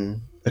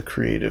been a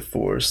creative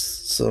force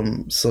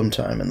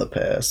sometime in the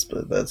past,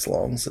 but that's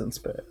long since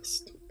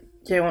passed.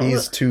 Yeah,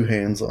 he's too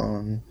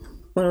hands-on.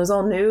 When it was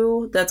all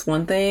new, that's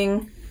one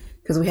thing,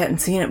 because we hadn't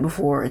seen it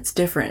before. It's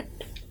different.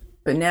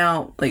 But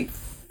now, like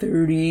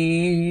 30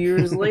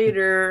 years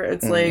later,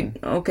 it's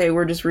like, okay,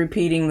 we're just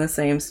repeating the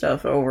same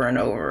stuff over and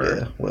over.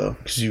 Yeah, well,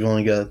 because you've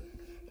only got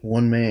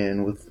one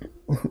man with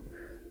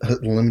a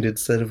limited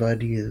set of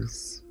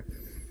ideas.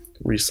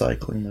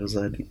 Recycling those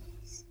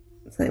ideas.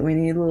 It's like we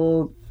need a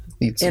little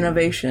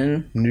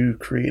innovation. New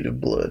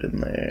creative blood in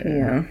there.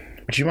 Yeah.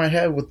 Which you might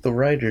have with the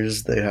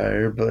writers they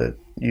hire, but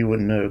you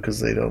wouldn't know because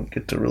they don't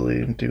get to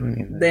really do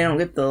anything. They don't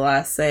get the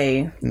last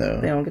say.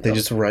 No. They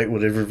just write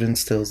whatever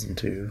Vince tells them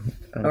to.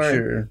 I'm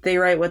sure. They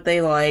write what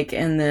they like,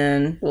 and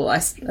then, well,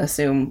 I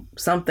assume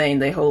something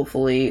they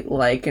hopefully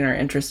like and are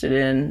interested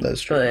in.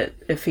 That's true. But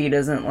if he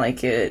doesn't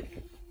like it,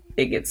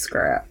 it gets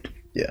scrapped.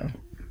 Yeah.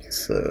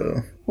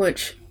 So.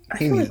 Which,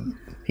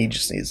 he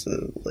just needs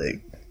to,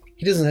 like.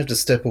 He doesn't have to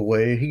step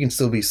away. He can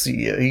still be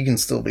CEO. He can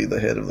still be the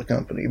head of the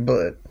company,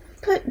 but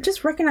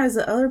just recognize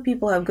that other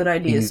people have good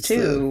ideas,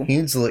 too. He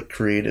needs to let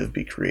creative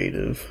be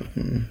creative.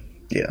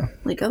 Yeah.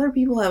 Like, other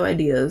people have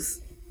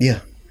ideas. Yeah.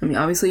 I mean,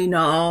 obviously,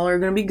 not all are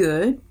going to be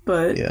good,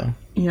 but, you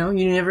know,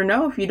 you never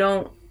know if you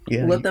don't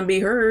let them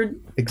be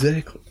heard.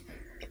 Exactly.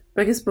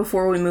 But I guess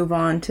before we move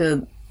on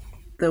to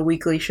the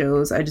weekly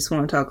shows, I just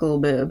want to talk a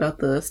little bit about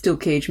the steel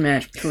cage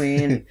match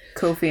between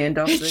Kofi and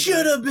Dolph Ziggler. It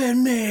should have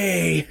been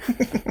me!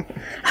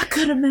 I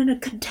could have been a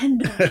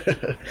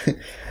contender.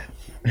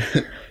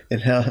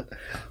 And how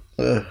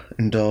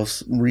in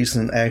Dolph's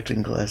recent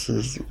acting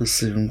classes was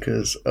soon,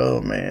 because,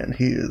 oh man,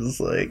 he is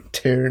like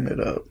tearing it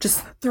up.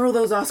 Just throw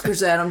those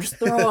Oscars at him. Just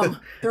throw them.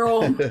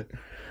 Throw them.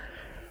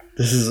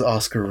 This is his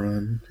Oscar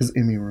run, his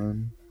Emmy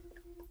run.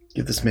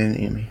 Give this man an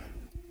Emmy.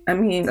 I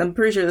mean, I'm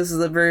pretty sure this is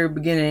the very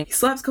beginning. He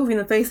slaps Kofi in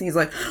the face and he's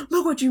like,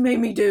 look what you made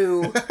me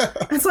do.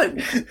 It's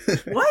like,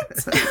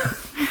 what?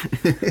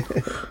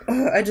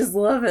 I just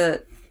love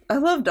it. I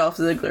love Dolph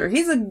Ziggler.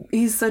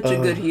 He's such a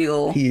good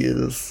heel. He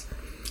is.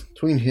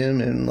 Between him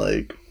and,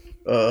 like,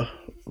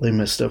 they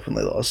messed up when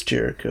they lost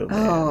Jericho,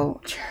 man. Oh,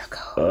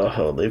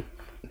 Jericho.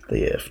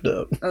 They effed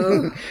up.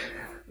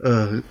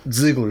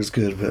 Ziggler's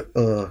good, but,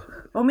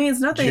 I mean,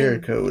 it's nothing.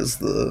 Jericho is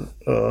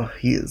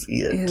he is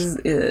it. Is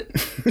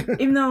it.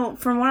 Even though,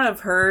 from what I've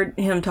heard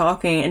him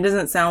talking, it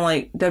doesn't sound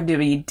like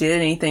WWE did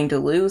anything to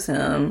lose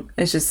him.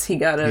 It's just he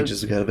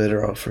just got a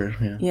better offer,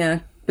 yeah. Yeah,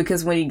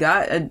 because when he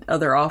got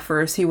other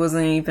offers, he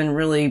wasn't even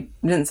really,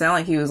 didn't sound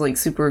like he was, like,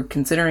 super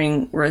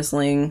considering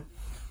wrestling.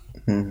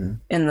 Mm-hmm.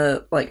 In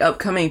the like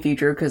upcoming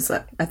future, because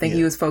I think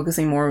he was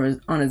focusing more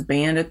on his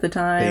band at the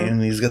time.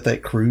 And he's got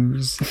that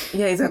cruise.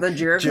 Yeah, he's got the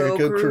Jericho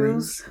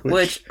cruise,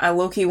 which I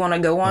low-key want to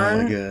go on.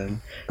 Oh my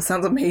god.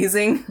 Sounds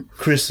amazing.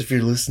 Chris, if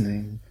you're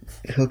listening,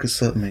 hook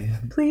us up,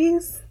 man.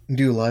 Please.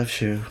 Do a live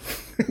show.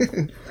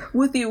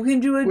 With you. We can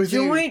do a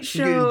joint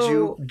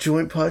show.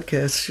 Joint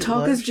podcast.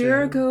 Talk as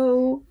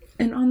Jericho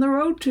and On the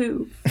Road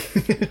to.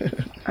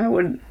 I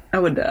would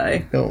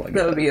die. Oh my god.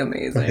 That would be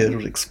amazing. My head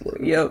would explode.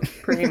 Yep,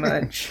 pretty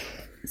much.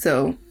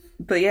 So,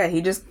 but yeah,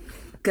 he just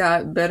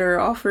got better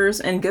offers,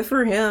 and good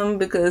for him,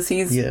 because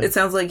it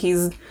sounds like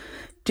he's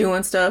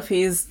doing stuff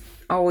he's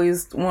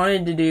always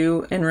wanted to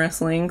do in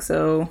wrestling.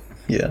 So,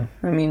 yeah.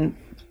 I mean,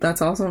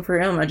 that's awesome for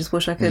him. I just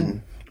wish I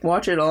could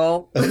watch it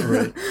all.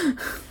 Right.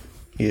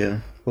 Yeah.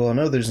 Well, I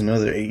know there's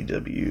another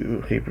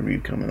AEW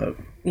pay-per-view coming up.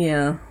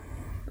 Yeah.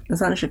 Is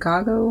that in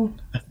Chicago?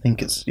 I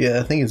think it's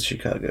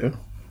Chicago.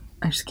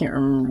 I just can't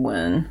remember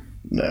when.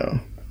 No.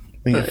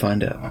 We need to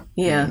find out.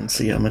 Yeah. And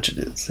see how much it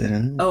is.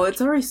 And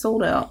it's already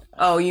sold out.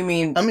 Oh, you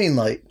mean... I mean,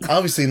 like,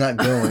 obviously not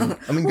going.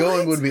 I mean,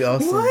 going would be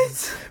awesome.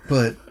 What?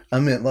 But I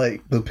meant,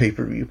 like, the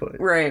pay-per-view part.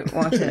 Right,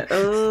 watch it.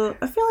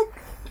 I feel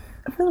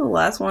like the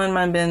last one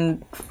might have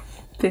been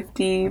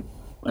 50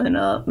 and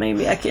up,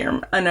 maybe. I can't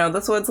remember. I know,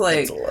 that's what it's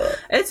like. That's a lot.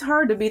 It's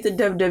hard to beat the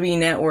WWE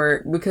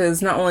Network,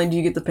 because not only do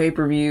you get the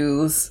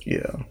pay-per-views,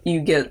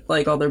 you get,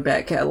 like, all their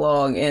back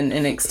catalog and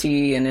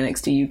NXT and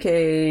NXT UK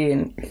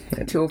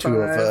and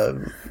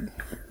 205.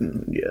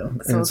 Yeah,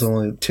 so and it's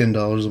only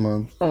 $10 a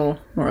month. Oh,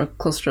 or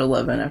close to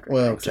 11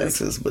 after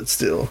taxes, but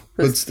still.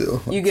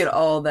 You get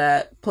all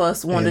that,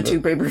 plus 1 to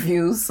 2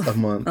 pay-per-views a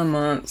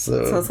month.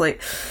 So it's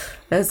like,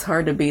 it's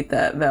hard to beat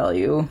that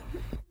value.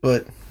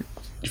 But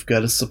you've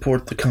got to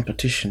support the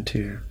competition,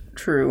 too.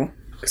 True.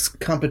 Because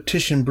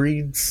competition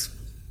breeds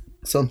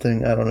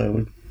something, I don't know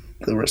what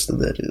the rest of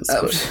that is.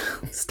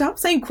 Stop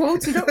saying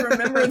quotes you don't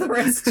remember the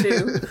rest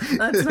to.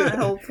 That's not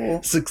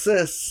helpful.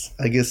 Success.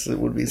 I guess it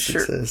would be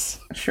success.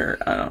 Sure,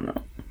 I don't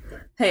know.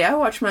 Hey, I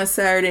watch my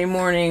Saturday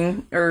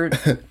morning, or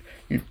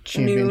your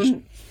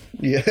championship.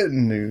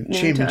 Noon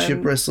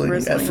championship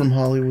wrestling from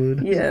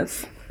Hollywood.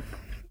 Yes.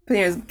 But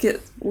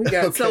anyways, we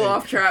got so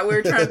off track. We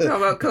were trying to talk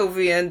about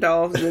Kofi and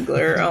Dolph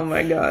Ziggler. Oh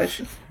my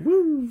gosh.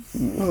 Woo.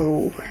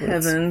 Oh,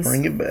 heavens.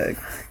 Bring it back.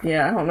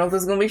 Yeah, I don't know if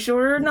this is going to be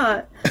shorter or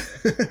not.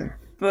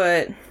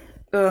 But,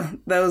 that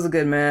was a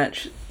good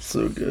match.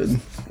 So good.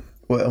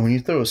 Well, when you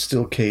throw a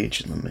steel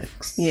cage in the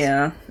mix.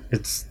 Yeah.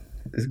 It's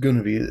going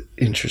to be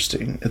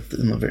interesting,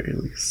 in the very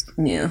least.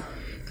 Yeah.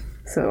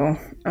 So,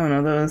 I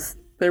don't know,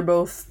 they're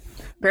both...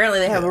 Apparently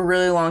they have a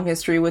really long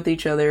history with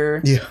each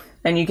other. Yeah.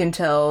 And you can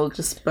tell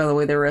just by the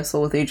way they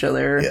wrestle with each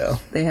other. Yeah.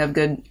 They have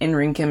good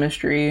in-ring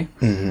chemistry.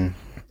 Mm-hmm.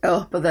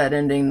 Oh, but that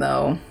ending,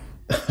 though.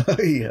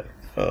 Yeah.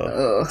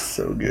 Oh,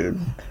 so good.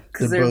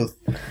 They're both...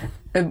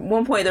 At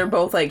one point, they're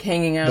both, like,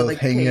 hanging out of the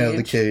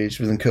cage.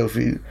 But then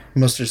Kofi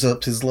musters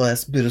up his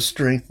last bit of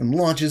strength and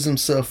launches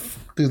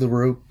himself through the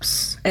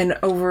ropes. And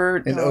over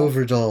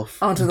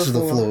Dolph. Onto the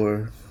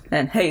floor.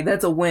 And, hey,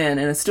 that's a win.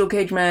 In a steel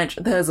cage match,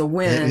 that is a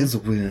win. That is a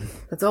win.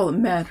 That's all that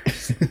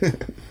matters.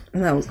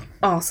 And that was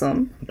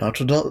awesome. Not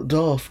to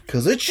Dolph,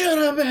 because it should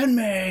have been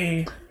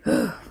me.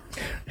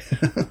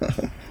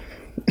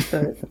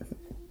 But...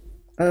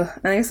 I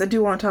guess I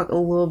do want to talk a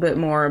little bit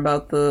more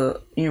about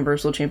the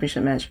Universal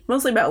Championship match.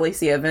 Mostly about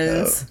Lacey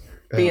Evans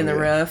being the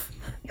ref.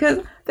 Because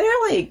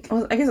they're like,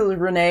 I guess it was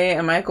Renee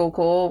and Michael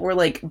Cole were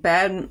like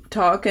bad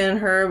talking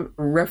her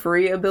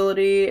referee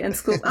ability and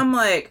skills. I'm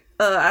like,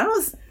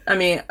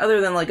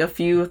 other than like a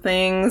few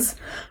things,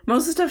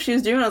 most of the stuff she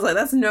was doing, I was like,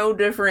 that's no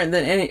different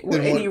than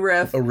any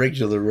ref. A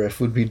regular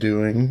ref would be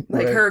doing.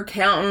 Like her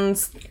counting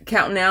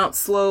out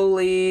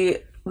slowly,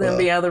 then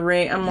be out of the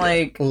ring. I'm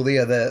like... Well,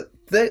 yeah,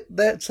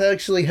 that's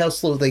actually how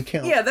slow they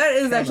count. Yeah, that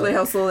is actually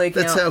how slow they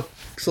count. That's how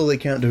slow they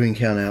count doing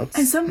countouts.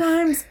 And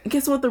sometimes,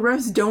 guess what? The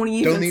refs don't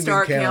even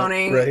start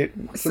counting. Right.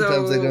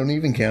 Sometimes they don't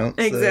even count.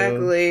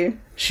 Exactly. So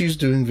she's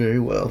doing very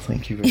well.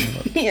 Thank you very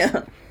much.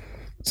 Yeah.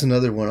 It's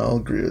another one I'll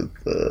agree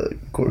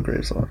with Corey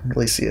Graves on.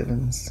 Lacey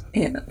Evans.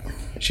 Yeah.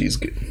 She's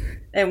good.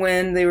 And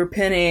when they were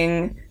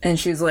pinning, and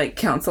she's like,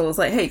 Council was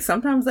like, hey,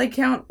 sometimes they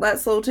count that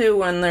slow too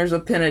when there's a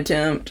pin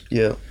attempt.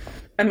 Yeah.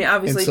 I mean,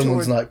 obviously... And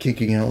someone's not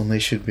kicking out when they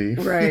should be.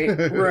 Right.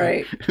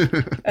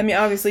 I mean,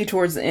 obviously,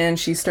 towards the end,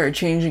 she started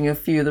changing a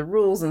few of the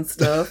rules and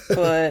stuff,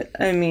 but,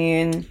 I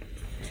mean,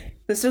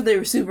 the stuff they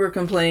were super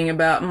complaining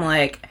about, I'm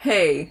like,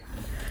 hey,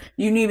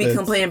 you need to be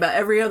complaining about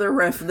every other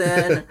ref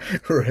then.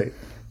 Right.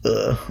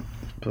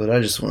 But I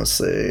just want to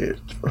say,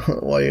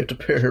 why you have to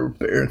pair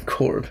Baron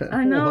Corbin?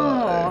 I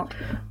know.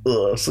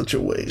 Such a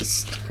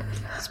waste.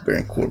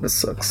 Baron Corbin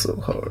sucks so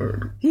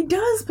hard. He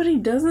does, but he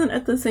doesn't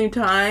at the same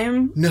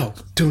time. No,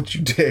 don't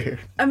you dare.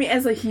 I mean,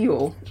 as a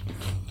heel.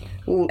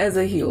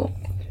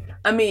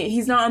 I mean,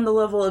 he's not on the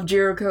level of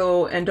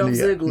Jericho and Dolph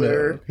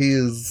Ziggler. No, he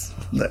is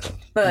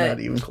not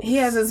even close. He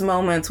has his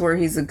moments where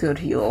he's a good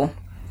heel.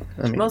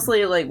 I mean,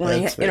 mostly like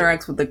when he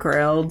interacts with the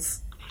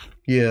crowds.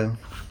 Yeah.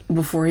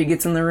 Before he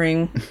gets in the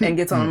ring and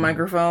gets on a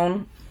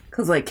microphone.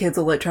 Because like kids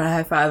will like try to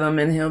high five him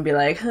and he'll be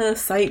like,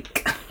 psych.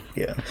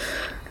 Yeah.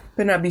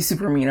 But not be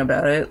super mean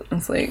about it.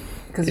 It's like,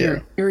 because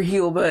you're a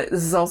heel, but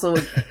this is also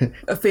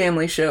a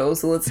family show,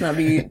 so let's not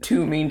be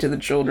too mean to the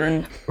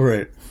children.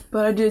 Right.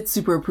 But I did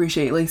super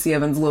appreciate Lacey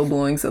Evans low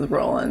blowing Seth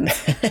Rollins.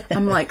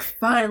 I'm like,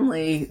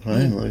 finally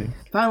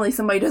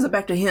somebody does it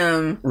back to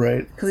him.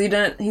 Right. Because he's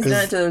done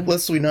it to...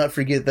 Lest we not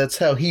forget, that's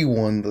how he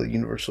won the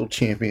Universal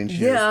Championship.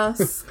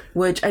 Yes.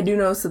 Which I do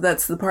know, so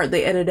that's the part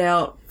they edit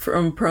out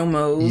from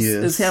promos.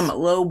 Yes. Is him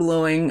low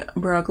blowing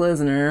Brock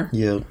Lesnar.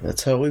 Yeah,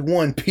 that's how we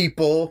won,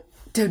 people.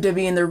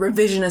 WWE in their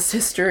revisionist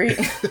history.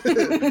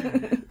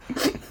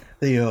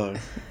 They are.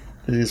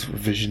 It is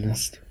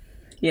revisionist.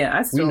 Yeah,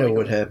 I still we know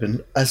what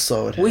happened. I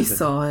saw it happen. We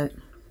saw it.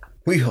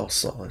 We all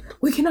saw it.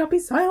 We cannot be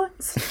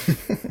silenced.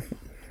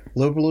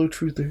 Low below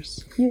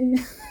truthers.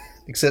 Yeah.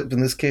 Except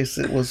in this case,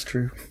 it was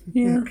true.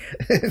 Yeah.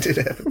 It did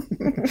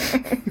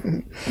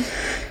happen.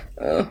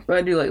 But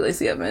I do like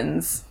Lacey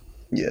Evans.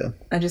 Yeah.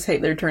 I just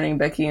hate they're turning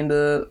Becky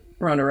into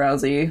Ronda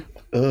Rousey.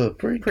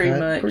 Pretty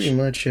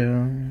much,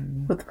 yeah.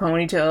 With the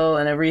ponytail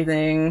and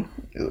everything.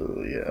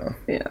 Oh, yeah.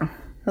 Yeah.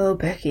 Oh,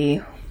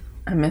 Becky.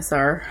 I miss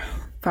our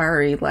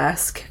fiery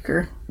last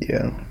kicker.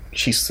 Yeah.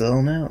 She's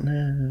selling out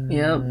now.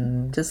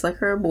 Yep. Just like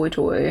her boy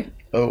toy.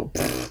 Oh,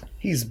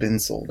 he's been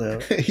sold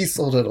out. He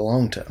sold out a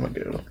long time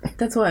ago.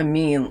 That's what I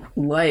mean,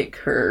 like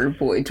her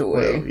boy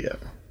toy. Well, yeah.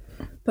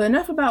 But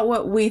enough about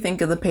what we think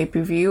of the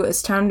pay-per-view.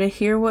 It's time to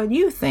hear what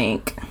you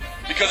think.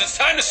 Because it's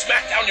time to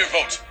smack down your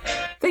vote.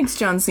 Thanks,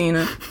 John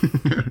Cena.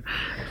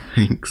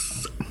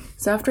 Thanks.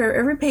 So after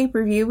every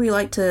pay-per-view, we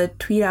like to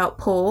tweet out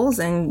polls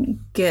and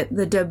get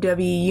the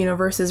WWE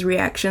Universe's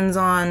reactions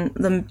on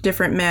the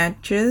different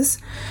matches.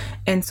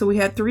 And so we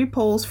had 3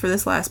 polls for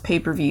this last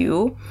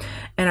pay-per-view.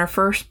 And our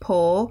first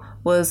poll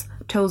was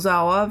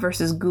Tozawa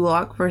versus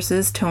Gulak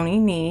versus Tony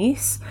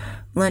Nese,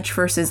 Lynch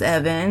versus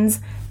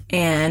Evans,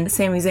 and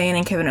Sami Zayn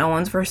and Kevin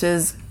Owens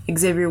versus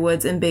Xavier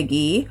Woods and Big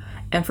E.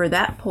 And for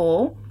that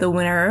poll, the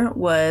winner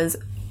was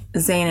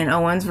Zayn and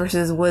Owens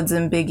versus Woods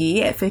and Big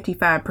E at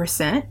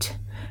 55%.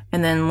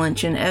 And then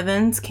Lynch and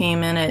Evans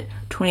came in at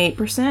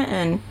 28%,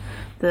 and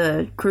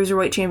the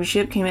Cruiserweight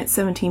Championship came at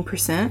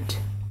 17%.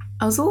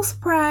 I was a little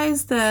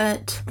surprised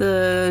that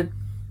the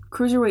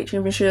Cruiserweight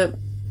Championship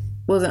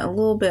wasn't a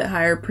little bit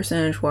higher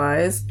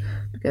percentage-wise,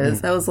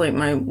 because that was like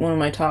one of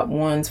my top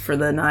ones for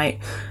the night.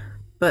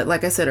 But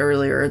like I said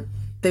earlier,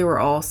 they were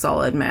all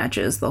solid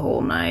matches the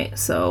whole night,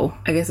 so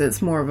I guess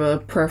it's more of a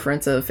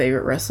preference of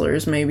favorite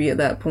wrestlers maybe at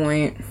that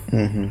point.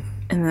 Mm-hmm.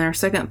 And then our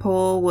second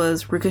poll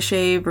was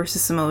Ricochet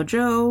versus Samoa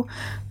Joe,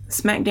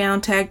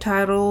 SmackDown Tag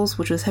Titles,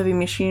 which was Heavy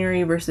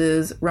Machinery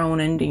versus Rowan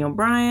and Daniel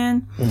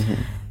Bryan,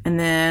 and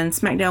then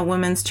SmackDown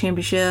Women's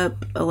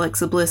Championship,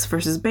 Alexa Bliss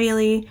versus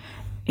Bayley.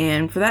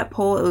 And for that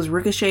poll, it was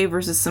Ricochet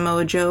versus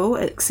Samoa Joe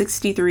at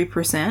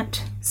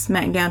 63%,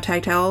 SmackDown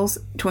Tag Titles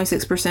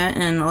 26%,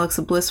 and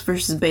Alexa Bliss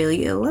versus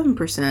Bayley at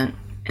 11%.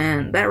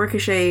 And that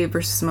Ricochet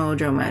versus Samoa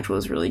Joe match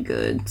was really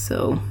good,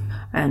 so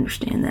I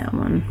understand that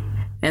one.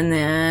 And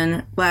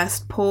then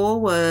last poll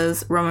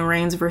was Roman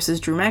Reigns versus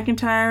Drew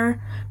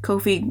McIntyre,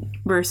 Kofi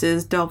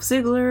versus Dolph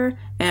Ziggler,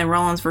 and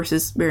Rollins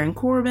versus Baron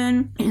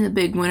Corbin. And the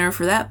big winner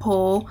for that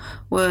poll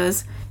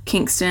was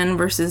Kingston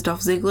versus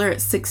Dolph Ziggler at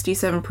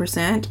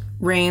 67%,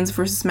 Reigns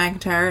versus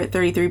McIntyre at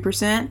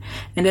 33%,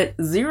 and at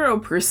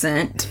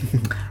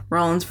 0%,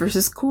 Rollins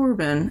versus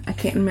Corbin. I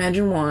can't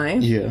imagine why.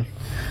 Yeah,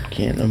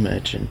 can't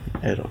imagine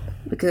at all.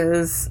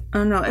 Because, I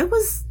don't know, it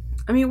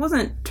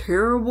wasn't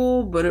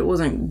terrible, but it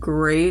wasn't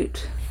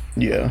great.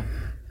 Yeah.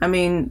 I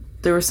mean,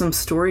 there was some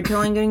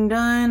storytelling getting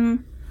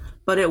done,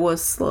 but it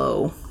was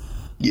slow.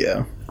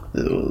 Yeah,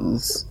 it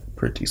was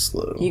pretty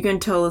slow. You can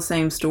tell the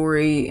same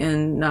story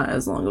in not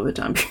as long of a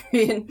time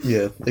period.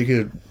 Yeah, they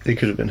could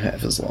have been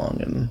half as long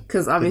and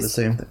because obviously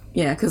the same thing.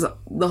 Yeah, because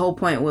the whole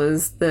point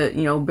was that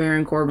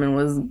Baron Corbin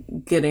was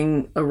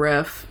getting a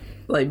ref,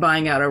 like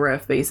buying out a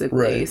ref basically.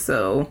 Right.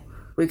 So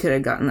we could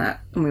have gotten that.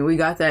 I mean, we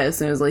got that as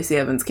soon as Lacey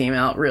Evans came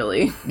out,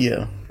 really.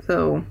 Yeah.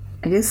 So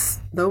I guess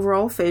the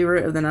overall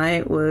favorite of the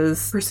night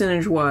was,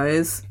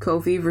 percentage-wise,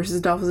 Kofi versus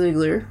Dolph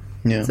Ziggler.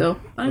 Yeah. So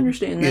I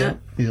understand that.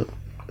 Yeah.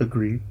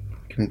 Agreed.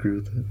 Can agree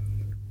with that.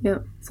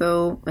 Yep.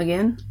 So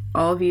again,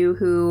 all of you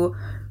who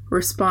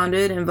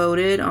responded and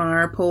voted on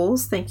our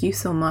polls, thank you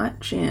so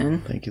much.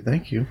 And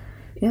thank you.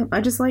 Yep.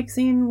 I just like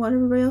seeing what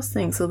everybody else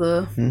thinks of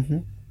the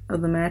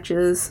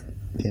matches.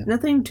 Yeah.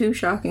 Nothing too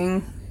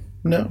shocking.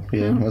 No.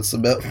 Yeah. That's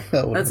about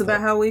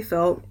how we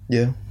felt.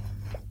 Yeah.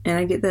 And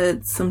I get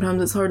that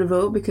sometimes it's hard to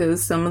vote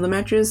because some of the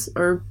matches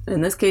are,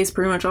 in this case,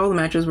 pretty much all the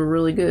matches were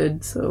really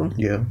good. So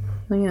yeah.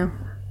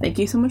 Thank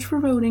you so much for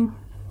voting.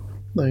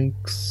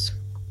 Thanks.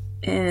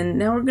 And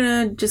now we're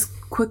going to just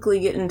quickly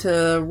get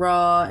into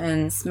Raw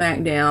and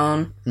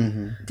SmackDown.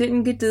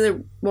 Didn't get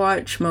to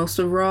watch most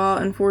of Raw,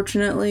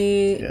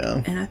 unfortunately.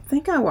 Yeah. And I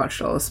think I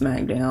watched all of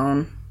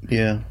SmackDown.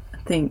 Yeah. I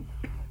think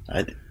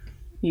I did.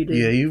 You did?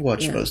 Yeah, you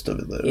watched most of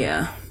it, though.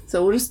 Yeah.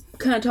 So we'll just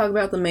kind of talk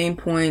about the main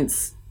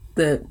points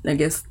that, I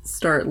guess,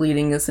 start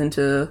leading us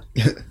into...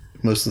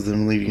 most of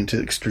them leading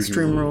to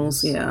Extreme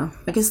Rules. Yeah.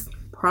 I guess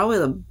probably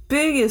the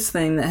biggest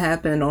thing that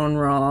happened on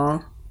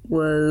Raw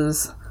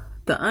was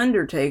The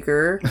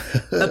Undertaker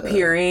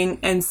appearing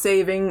and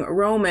saving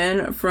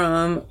Roman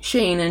from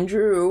Shane and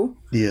Drew.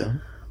 Yeah.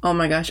 Oh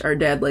my gosh, our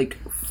dad, like,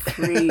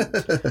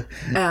 freaked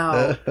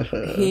out.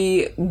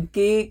 He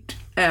geeked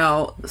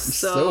out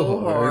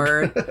so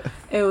hard.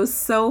 It was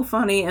so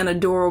funny and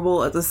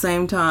adorable at the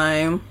same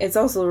time. It's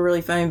also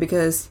really funny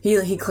because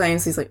he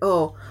claims, he's like,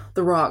 oh,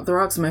 The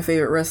Rock's my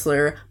favorite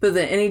wrestler. But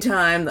then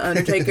anytime The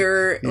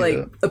Undertaker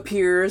like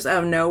appears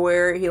out of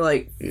nowhere, he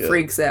like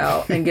freaks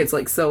out and gets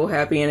like so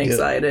happy and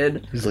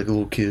excited. He's like a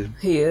little kid.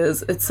 He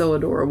is. It's so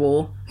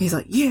adorable. He's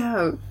like,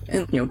 yeah,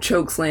 and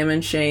choke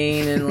slamming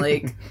Shane and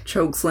like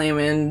choke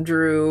slamming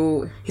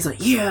Drew. He's like,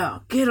 yeah,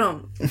 get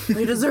them.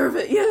 They deserve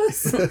it.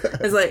 Yes.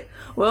 It's like,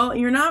 well,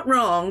 you're not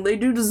wrong. They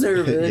do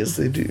deserve it. Yes,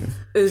 they do.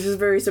 It was just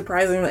very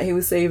surprising that he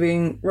was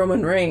saving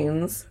Roman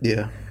Reigns.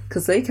 Yeah.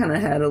 Because they kind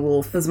of had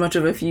as much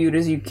of a feud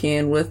as you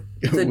can with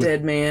the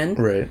dead man.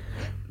 Right.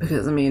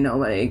 Because, I mean,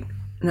 nobody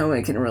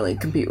can really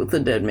compete with the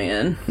dead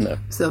man. No.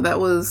 So that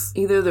was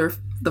either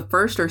the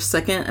first or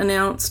second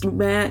announced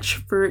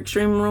match for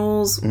Extreme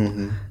Rules.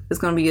 Mm-hmm. It's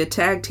going to be a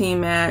tag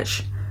team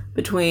match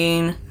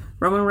between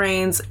Roman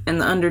Reigns and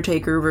The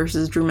Undertaker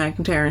versus Drew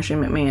McIntyre and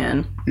Shane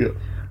McMahon. Yeah.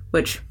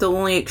 Which, the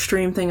only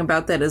extreme thing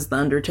about that is The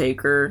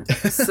Undertaker.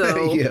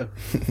 So... yeah.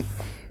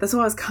 That's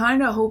why I was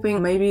kind of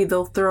hoping maybe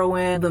they'll throw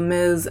in The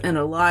Miz and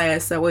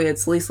Elias. That way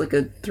it's at least like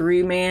a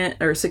 3-man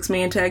or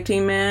 6-man tag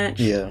team match.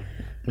 Yeah.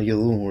 Make it a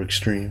little more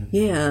extreme.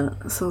 Yeah.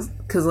 So,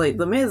 because like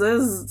The Miz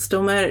is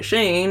still mad at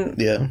Shane.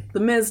 Yeah. The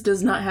Miz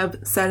does not have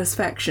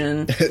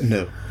satisfaction.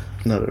 No.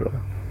 Not at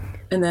all.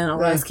 And then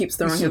Elias keeps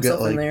throwing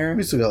himself in there.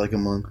 We still got like a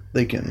month.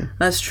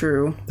 That's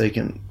true.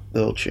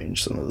 They'll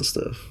change some of the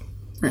stuff.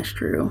 That's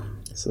true.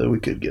 So we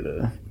could get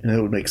and it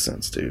would make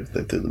sense too if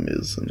they threw The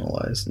Miz and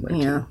Elias in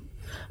there too.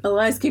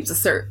 Elias keeps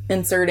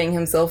inserting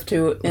himself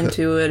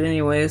into it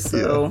anyway,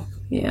 so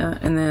yeah.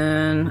 And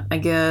then I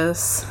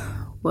guess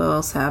what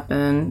else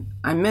happened?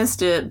 I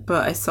missed it,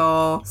 but I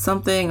saw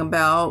something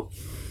about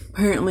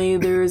apparently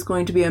there is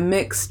going to be a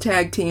mixed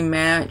tag team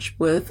match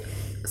with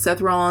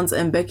Seth Rollins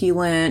and Becky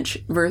Lynch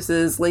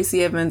versus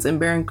Lacey Evans and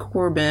Baron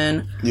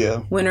Corbin.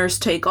 Yeah. Winners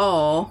take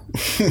all.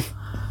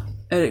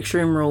 At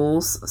Extreme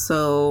Rules,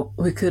 so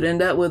we could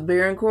end up with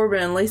Baron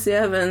Corbin and Lacey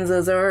Evans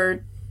as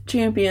our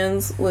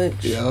champions,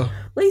 which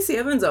Lacey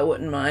Evans I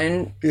wouldn't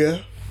mind. Yeah.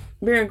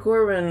 Baron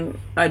Corbin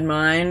I'd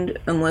mind,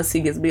 unless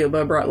he gets beat up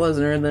by Brock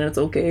Lesnar, then it's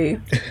okay.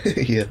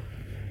 Yeah.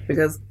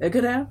 Because it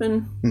could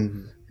happen.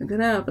 Mm-hmm. It could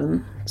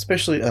happen.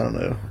 Especially, I don't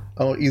know.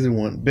 I'll either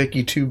want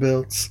Becky 2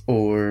 belts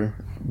or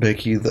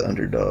Becky the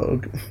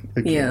underdog.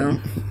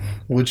 Again. Yeah.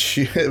 Which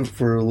she had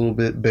for a little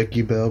bit,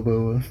 Becky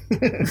Balboa.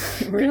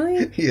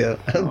 Really? Yeah.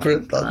 I thought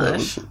that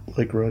was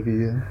like Rocky,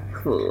 yeah.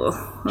 Cool.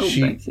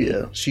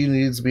 Oh, she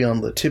needs to be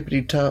on the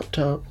tippity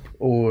top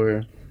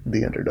or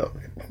the underdog.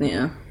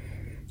 Yeah.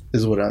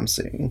 Is what I'm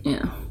seeing.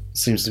 Yeah.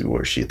 Seems to be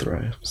where she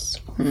thrives.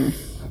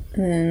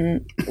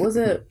 And was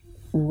it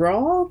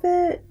Raw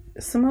that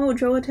Samoa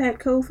Joe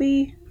attacked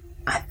Kofi?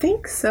 I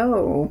think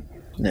so.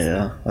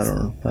 Yeah, I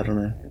don't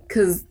know.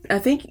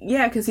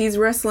 Because he's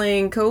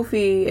wrestling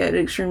Kofi at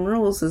Extreme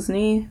Rules, isn't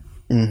he?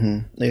 Mm-hmm.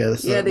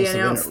 Yeah, they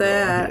announced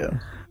that. Yeah.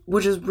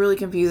 Which is really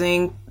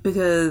confusing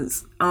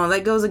because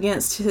that goes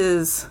against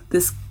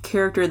this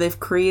character they've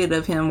created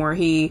of him where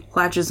he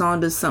latches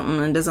onto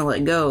something and doesn't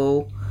let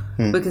go.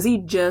 Because he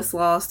just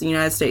lost the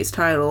United States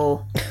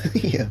title.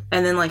 Yeah.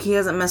 And then, he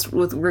hasn't messed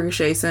with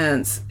Ricochet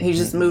since. He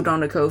just moved on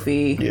to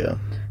Kofi. Yeah.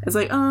 It's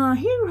like,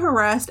 he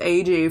harassed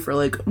AJ for,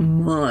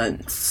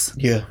 months.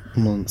 Yeah,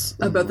 months.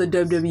 About the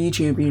WWE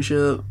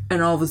Championship.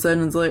 And all of a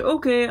sudden, it's like,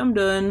 okay, I'm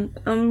done.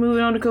 I'm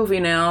moving on to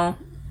Kofi now.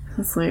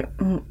 It's like,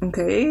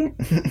 okay.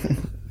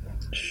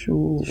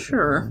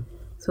 Sure.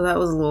 So that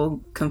was a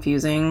little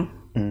confusing.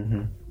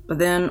 Mm-hmm. But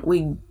then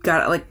we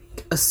got,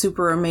 a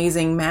super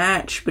amazing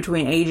match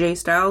between AJ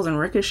Styles and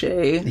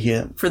Ricochet.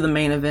 Yeah. For the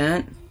main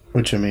event.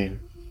 Which, I mean,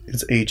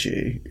 it's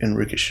AJ and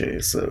Ricochet,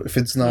 so if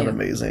it's not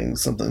amazing,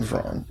 something's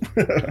wrong.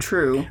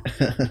 True.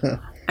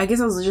 I guess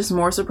I was just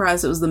more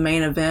surprised it was the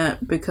main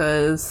event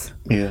because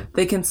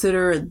they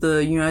consider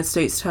the United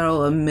States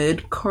title a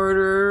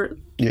mid-carder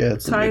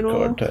it's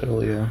title. A mid-card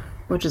title, yeah.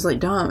 Which is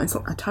dumb. It's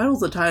a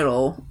title's a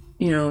title.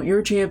 You're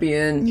a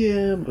champion.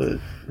 Yeah, but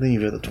then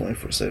you've got the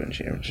 24/7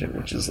 championship,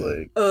 which is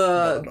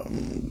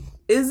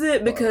is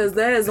it? Because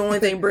that is the only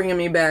thing bringing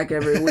me back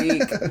every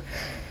week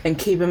and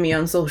keeping me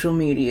on social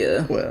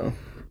media. Well.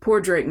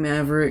 Poor Drake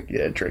Maverick.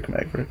 Yeah, Drake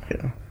Maverick,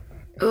 yeah.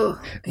 Ugh.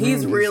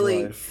 He's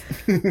really...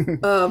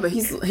 but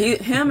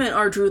him and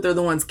R-Truth are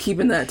the ones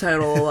keeping that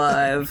title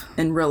alive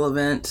and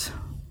relevant.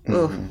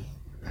 Ugh.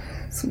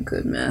 Some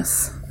good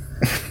mess.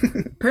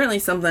 Apparently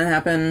something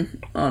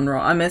happened on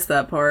Raw. I missed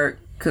that part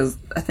because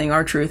I think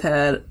R-Truth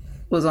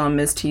was on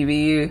Miss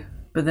TV,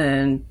 but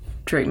then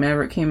Drake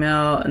Maverick came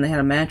out and they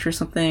had a match or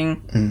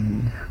something.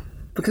 Mm-hmm.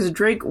 Because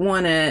Drake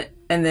won it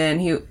and then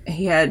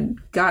he had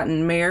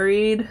gotten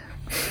married.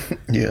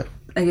 Yeah.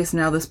 I guess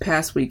now this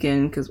past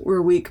weekend, because we're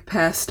a week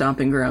past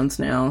Stomping Grounds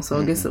now, so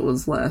I guess it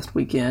was last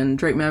weekend,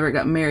 Drake Maverick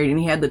got married and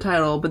he had the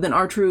title, but then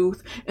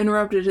R-Truth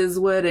interrupted his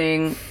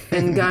wedding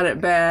and got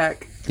it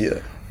back.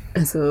 Yeah.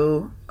 And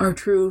so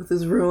R-Truth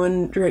has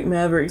ruined Drake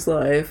Maverick's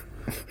life.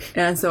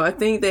 And so I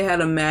think they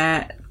had a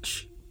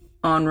match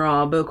on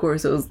Raw, but of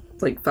course it was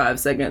like 5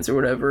 seconds or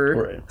whatever.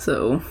 Right.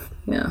 So,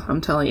 yeah,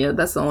 I'm telling you,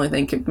 that's the only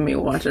thing keeping me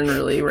watching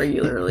really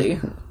regularly.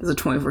 It's a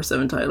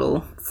 24/7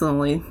 title. It's the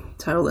only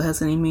title that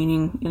has any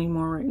meaning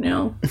anymore right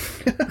now.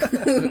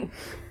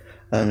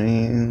 I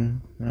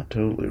mean, not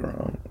totally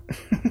wrong.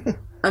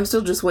 I'm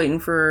still just waiting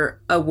for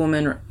a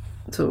woman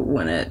to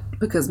win it,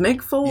 because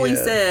Mick Foley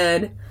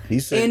said any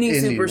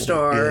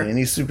superstar. Yeah,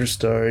 any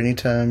superstar,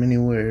 anytime,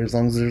 anywhere, as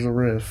long as there's a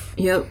ref.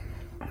 Yep.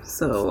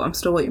 So I'm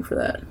still waiting for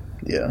that.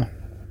 Yeah.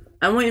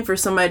 I'm waiting for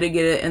somebody to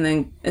get it, and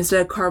then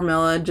instead of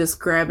Carmella just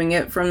grabbing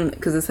it from,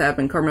 because this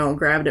happened, Carmella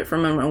grabbed it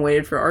from him and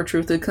waited for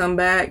R-Truth to come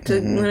back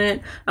to win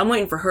it. I'm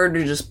waiting for her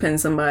to just pin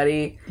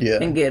somebody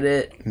and get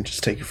it. And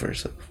just take it for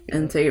herself. Yeah.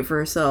 And take it for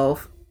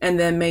herself. And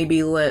then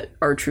maybe let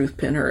R-Truth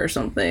pin her or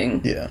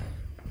something. Yeah.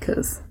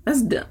 Because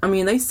that's I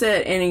mean, they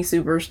said any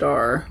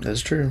superstar.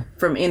 That's true.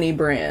 From any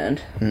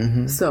brand.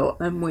 Mm-hmm. So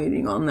I'm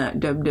waiting on that.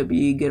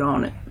 WWE, get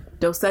on it.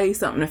 Don't say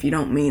something if you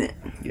don't mean it.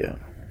 Yeah.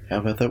 How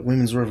about that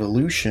women's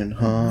revolution,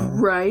 huh?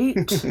 Right.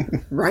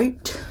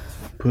 Right.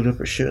 Put up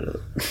or shut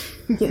up.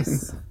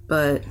 Yes.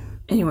 But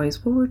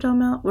anyways, what were we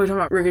talking about? We were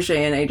talking about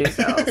Ricochet and AJ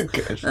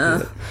Styles.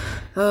 Gosh,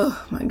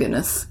 oh my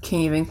goodness.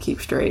 Can't even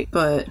keep straight.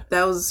 But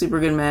that was a super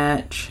good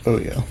match. Oh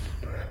yeah.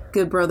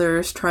 Good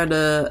Brothers tried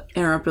to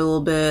interrupt it a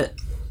little bit,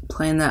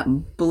 playing that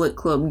Bullet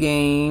Club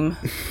game,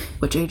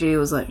 which AJ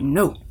was like,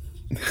 no,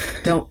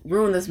 don't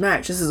ruin this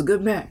match. This is a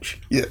good match.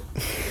 Yeah.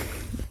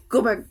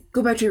 Go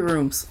back to your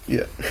rooms.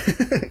 Yeah.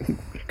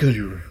 Go to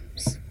your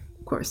rooms.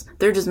 Of course.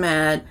 They're just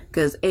mad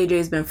because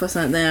AJ's been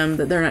fussing at them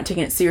that they're not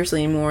taking it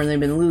seriously anymore and they've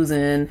been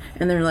losing.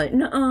 And they're like,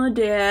 nuh-uh,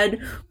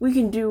 Dad, we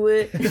can do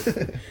it.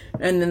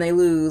 And then they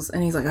lose.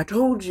 And he's like, I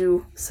told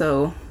you.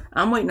 So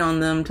I'm waiting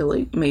on them to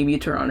like maybe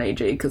turn on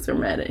AJ because they're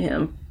mad at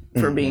him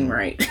for being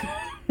right.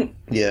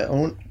 Yeah, I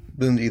want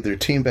them to either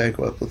team back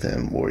up with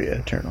him or,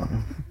 turn on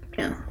him.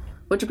 Yeah.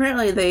 Which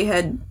apparently they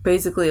had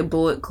basically a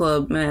Bullet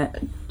Club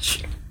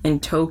match in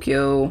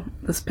Tokyo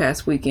this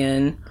past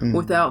weekend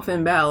without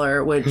Finn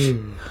Balor, which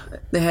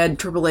they had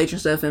Triple H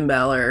instead of Finn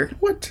Balor.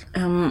 What?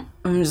 I'm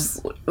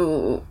just,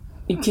 oh,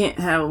 you can't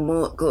have a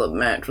Bullet Club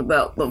match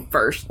without the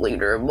first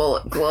leader of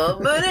Bullet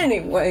Club. But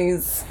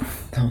anyways.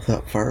 Not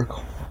that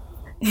Farkle.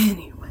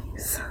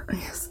 Anyways.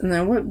 Yes. And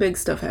then what big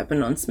stuff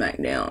happened on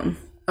SmackDown?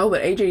 Oh,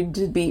 but AJ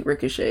did beat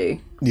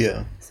Ricochet.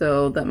 Yeah.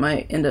 So that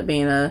might end up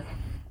being a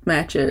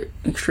match at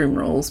Extreme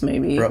Rules,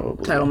 maybe.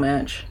 Probably. Title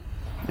match.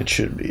 It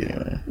should be,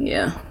 anyway.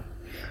 Yeah.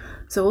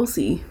 So we'll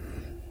see.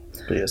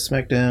 But yeah,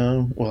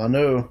 SmackDown. Well, I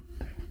know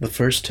the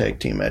first tag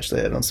team match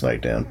they had on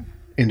SmackDown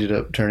ended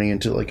up turning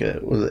into like a,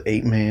 was it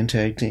 8-man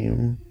tag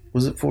team?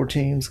 Was it 4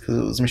 teams? Because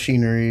it was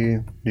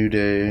Machinery, New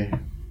Day.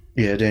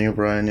 Yeah, Daniel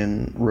Bryan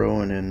and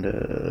Rowan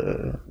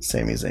and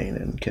Sami Zayn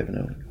and Kevin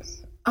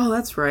Owens. Oh,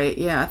 that's right.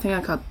 Yeah, I think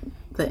I caught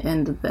the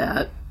end of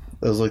that.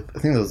 That was like, I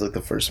think that was like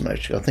the first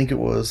match. I think it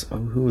was,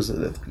 who was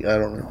it? I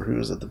don't remember who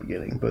was at the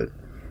beginning, but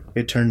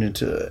it turned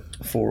into a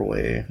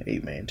 4-way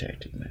 8-man tag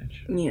team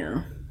match.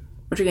 Yeah.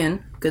 Which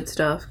again, good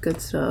stuff.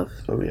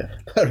 Oh yeah.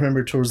 I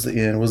remember towards the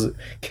end, was it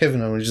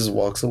Kevin Owens just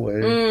walks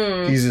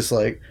away. He's just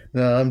like,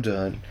 no, I'm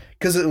done.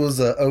 Because it was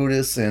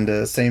Otis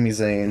and Sami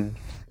Zayn.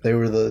 They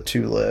were the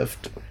two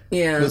left.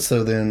 Yeah. But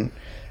so then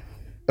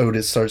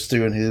Otis starts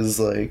doing his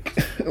like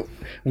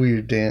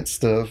weird dance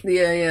stuff.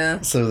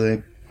 Yeah. So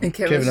then and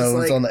Kevin Owens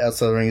like, on the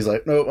outside of the ring, he's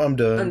like, nope, I'm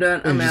done.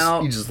 I'm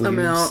out. He just leaves. I'm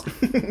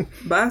out.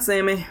 Bye,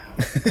 Sammy.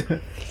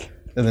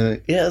 And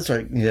then, yeah, that's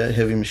right. Yeah,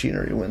 Heavy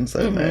Machinery wins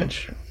that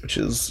match, which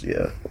is,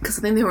 because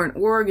I think they were in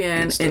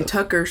Oregon, and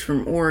Tucker's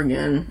from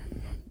Oregon.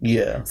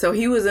 Yeah. So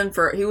he was in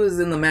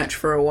the match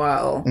for a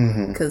while,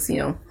 because,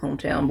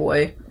 hometown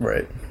boy.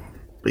 Right.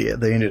 But yeah,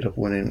 they ended up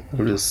winning.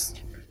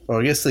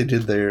 I guess they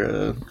did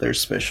their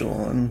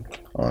special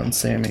on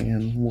Sammy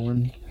and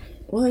won.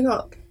 Well, they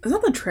got... It's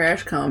not the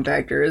trash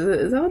compactor, is it?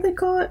 Is that what they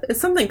call it?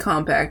 It's something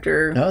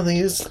compactor. No, I think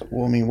it's...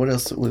 Well, I mean, what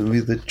else would be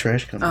the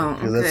trash compactor? Oh,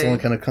 okay. That's the only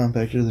kind of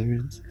compactor there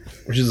is.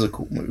 Which is a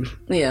cool move.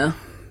 Yeah.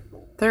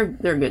 They're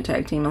a good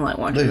tag team. I like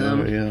watching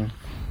them. Yeah.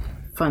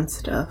 Fun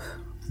stuff.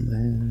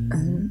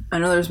 And I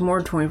know there's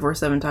more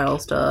 24/7 title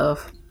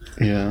stuff.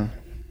 Yeah.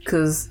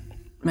 Because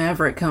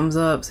Maverick comes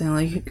up saying,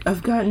 like,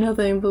 I've got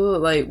nothing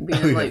but, like,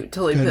 being, like,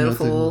 totally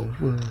pitiful.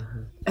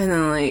 And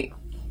then, like...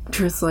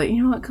 Truth's like,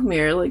 you know what, come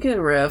here, like, get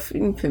a ref, you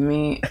can pin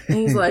me. And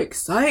he's like,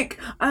 psych,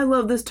 I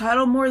love this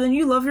title more than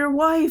you love your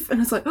wife. And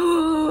it's like,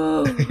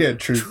 oh, yeah,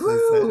 Truth.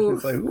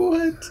 It's like,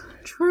 what?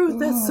 Truth,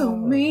 that's so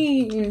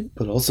mean.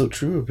 But also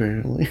true,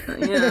 apparently.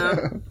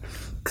 Yeah.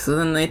 So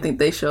then they think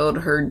they showed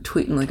her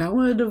tweeting, like, I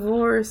want a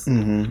divorce.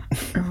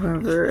 Mm-hmm. Or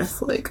whatever.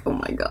 It's like, oh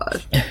my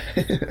gosh.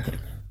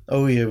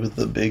 Oh, yeah, but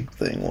the big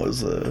thing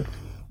was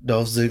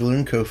Dolph Ziggler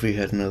and Kofi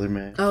had another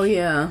match. Oh,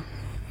 yeah.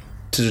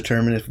 To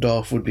determine if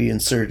Dolph would be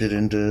inserted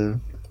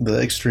into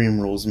the Extreme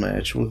Rules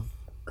match with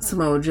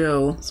Samoa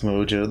Joe.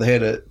 They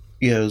had it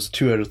was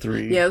 2 out of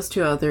 3. Yeah, it was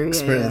 2 out of 3.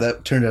 Apparently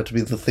that turned out to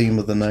be the theme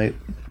of the night.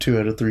 2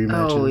 out of 3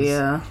 matches. Oh,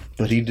 yeah.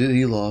 But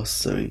he lost,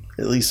 so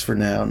at least for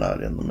now,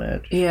 not in the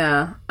match.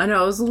 Yeah, I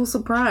know, I was a little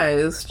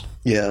surprised.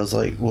 Yeah, I was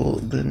like, well,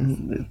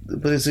 then,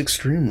 but it's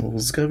Extreme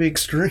Rules. It's gotta be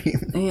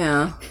extreme.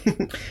 Yeah.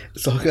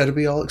 It's all gotta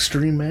be all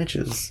extreme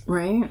matches.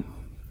 Right?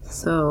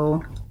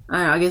 So,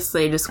 I guess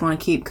they just want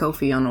to keep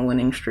Kofi on a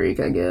winning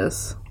streak, I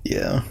guess.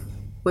 Yeah.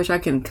 Which I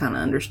can kind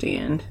of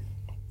understand.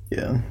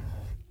 Yeah.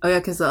 Oh, yeah,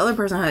 because the other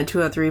person who had a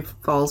 2 out of 3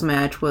 falls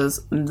match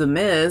was The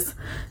Miz,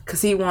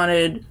 because he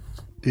wanted...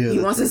 Yeah, he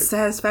wants his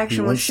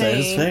satisfaction with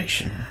Shane.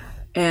 Satisfaction.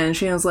 And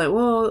Shane was like,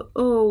 well,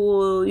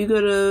 you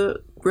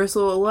gotta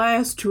wrestle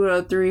Elias 2 out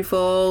of 3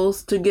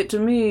 falls to get to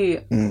me.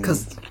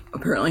 Because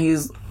apparently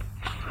he's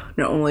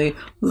not only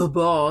the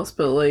boss,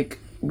 but, like,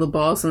 the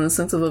boss in the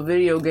sense of a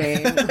video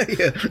game.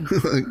 Yeah,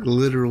 like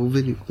literal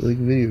video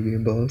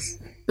game boss.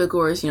 But of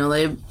course,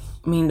 they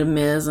mean to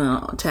Miz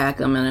and attack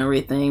him and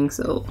everything,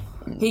 so...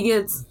 He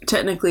gets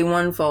technically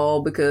 1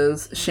 fall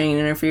because Shane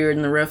interfered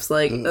and the ref's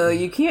like,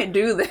 you can't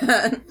do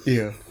that.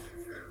 Yeah.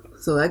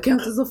 So that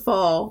counts as a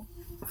fall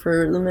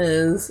for The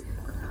Miz.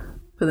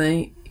 But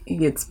then he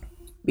gets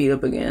beat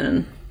up again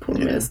and poor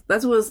Miz.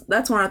 That's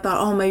when I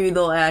thought, oh, maybe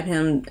they'll add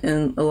him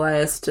and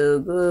Elias to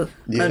the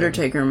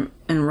Undertaker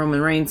and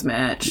Roman Reigns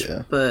match.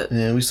 Yeah. But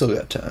yeah, we still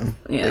got time.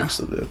 Yeah. They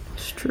still do.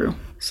 It's true.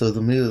 So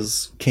The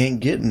Miz can't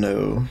get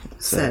no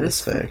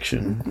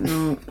satisfaction.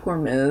 No, poor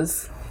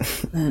Miz.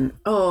 And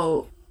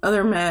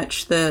other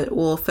match that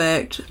will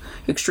affect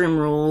Extreme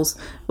Rules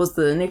was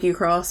the Nikki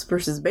Cross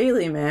versus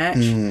Bayley match.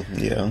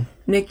 Yeah.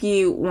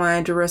 Nikki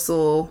wanted to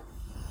wrestle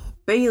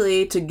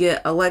Bayley to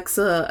get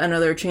Alexa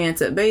another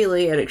chance at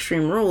Bayley at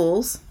Extreme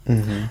Rules.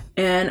 Mm-hmm.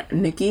 And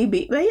Nikki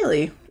beat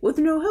Bayley with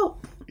no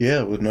help.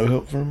 Yeah, with no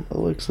help from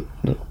Alexa.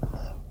 No.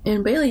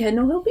 And Bayley had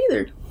no help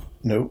either.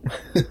 Nope.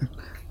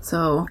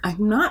 So,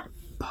 I'm not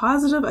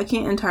positive. I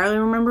can't entirely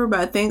remember, but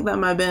I think that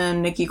might have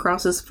been Nikki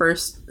Cross's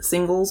first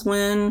singles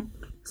win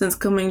since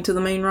coming to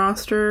the main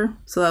roster.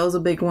 So that was a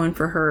big one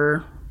for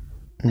her.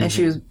 Mm-hmm. And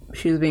she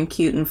was being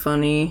cute and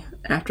funny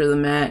after the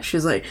match. She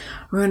was like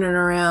running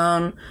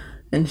around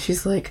and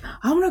she's like,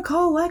 I'm gonna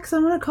call Alexa,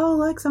 I'm gonna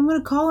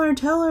call her and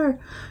tell her.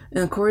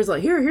 And Corey's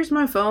like, here's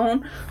my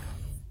phone,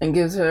 and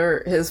gives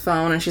her his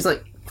phone, and she's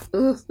like,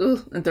 ugh,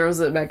 and throws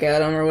it back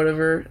at him or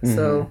whatever. Mm-hmm.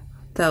 So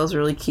that was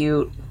really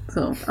cute.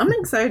 So I'm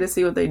excited to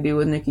see what they do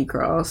with Nikki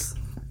Cross.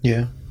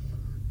 Yeah.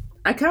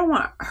 I kind of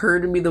want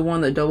her to be the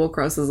one that double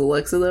crosses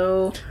Alexa,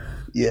 though.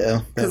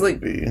 Yeah, that would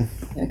be.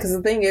 Because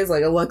the thing is,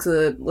 like,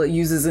 Alexa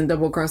uses and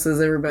double crosses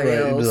everybody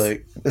else. Right, it'd be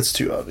like, that's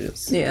too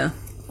obvious. Yeah.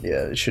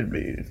 Yeah, it should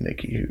be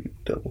Nikki who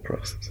double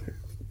crosses her.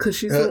 Because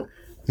she's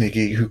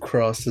Nikki who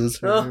crosses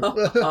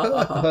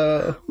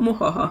her.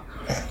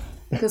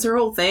 Because her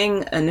whole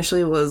thing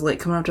initially was,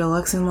 like, coming up to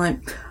Alexa and, like,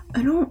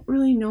 I don't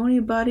really know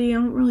anybody, I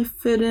don't really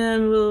fit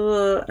in, blah,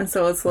 blah, blah. And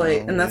so it's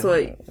like, and that's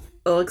what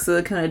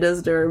Alexa kind of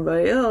does to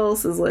everybody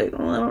else, is like,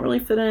 well, I don't really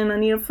fit in, I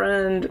need a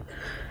friend.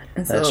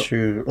 And so, that's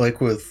true.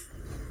 Like with,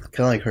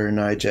 kind of like her and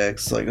Nia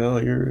Jax, like, oh,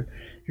 you're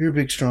a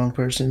big, strong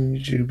person,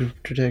 you should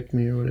protect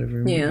me or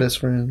whatever. Yeah. We're best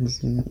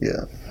friends. And,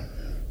 yeah.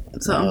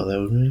 So, that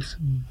would make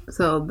sense.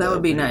 So that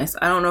would be nice.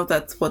 I don't know if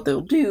that's what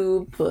they'll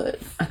do, but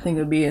I think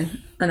it would be a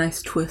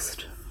nice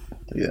twist.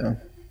 Yeah.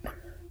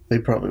 They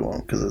probably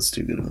won't, because that's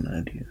too good of an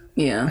idea.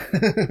 Yeah.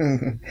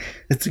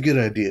 It's a good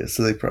idea,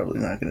 so they're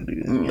probably not going to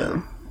do anything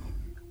better.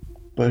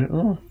 But,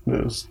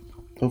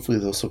 hopefully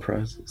they'll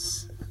surprise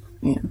us.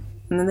 Yeah.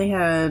 And then they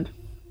had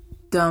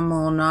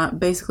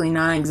basically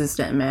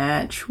non-existent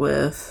match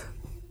with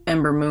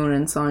Ember Moon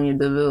and Sonya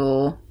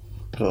Deville.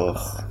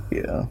 Oh,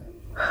 yeah.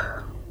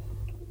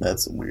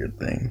 That's a weird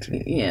thing,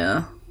 too.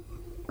 Yeah.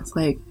 It's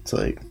like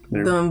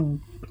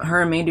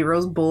her and Mandy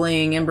Rose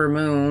bullying Ember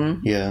Moon.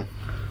 Yeah.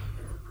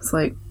 It's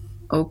like,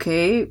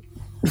 okay.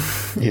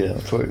 Yeah,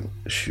 it's like,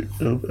 shoot,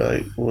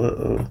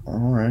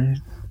 alright,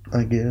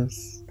 I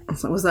guess.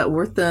 So was that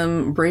worth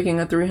them breaking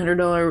a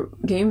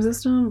 $300 game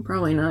system?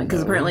 Probably not,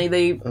 because apparently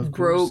they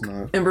broke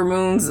Ember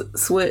Moon's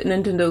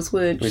Nintendo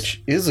Switch.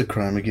 Which is a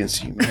crime against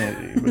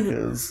humanity,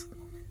 because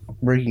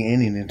breaking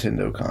any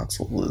Nintendo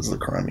console is a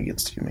crime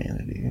against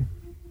humanity.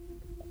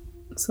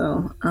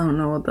 So, I don't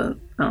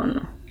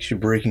know. You're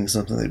breaking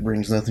something that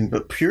brings nothing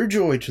but pure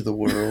joy to the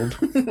world.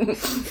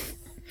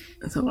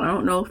 So I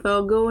don't know if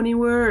they'll go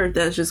anywhere, or if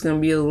that's just going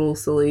to be a little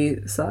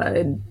silly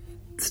side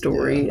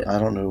story. Yeah, I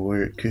don't know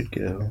where it could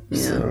go.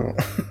 Yeah. So.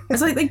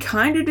 It's like they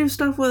kind of do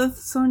stuff with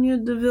Sonya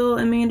Deville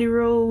and Mandy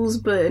Rose,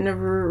 but it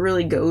never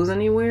really goes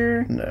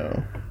anywhere.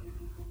 No.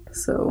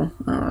 So,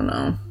 I don't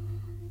know.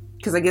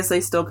 Because I guess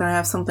they still kind of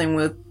have something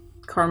with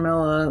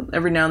Carmella.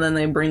 Every now and then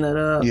they bring that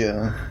up.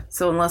 Yeah.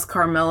 So unless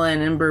Carmella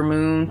and Ember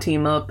Moon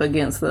team up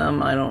against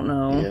them, I don't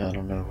know. Yeah, I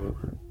don't know.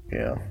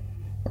 Yeah.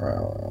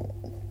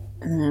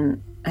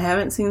 And I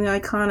haven't seen the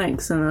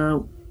Iconics in a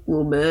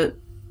little bit.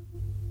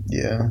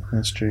 Yeah,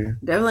 that's true.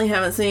 Definitely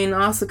haven't seen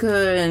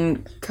Asuka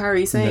and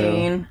Kairi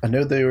Sane. No. I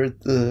know they were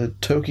at the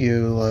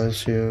Tokyo live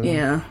show.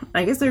 Yeah,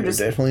 I guess they're just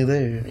definitely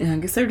there. Yeah, I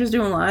guess they're just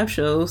doing live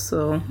shows,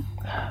 so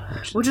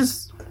which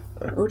is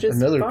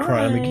another fine,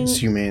 crime against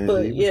humanity.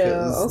 But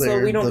yeah,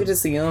 also we don't get to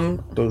see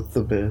them. Both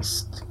the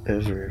best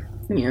ever.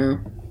 Yeah,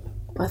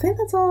 I think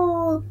that's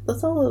all.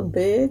 That's all the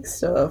big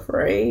stuff,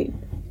 right?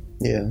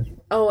 Yeah.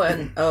 Oh,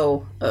 and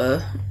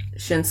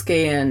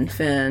Shinsuke and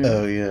Finn.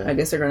 Oh yeah. I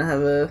guess they're gonna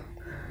have a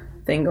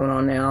thing going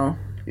on now.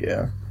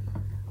 Yeah.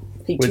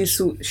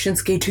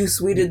 Shinsuke too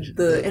sweeted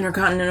the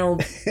Intercontinental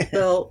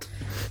belt.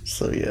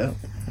 So yeah,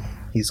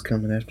 he's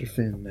coming after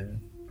Finn now.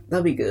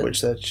 That'll be good.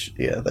 Which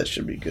that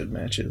should be good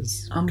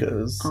matches. I'm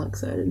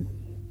excited.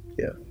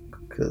 Yeah,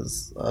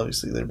 because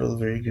obviously they're both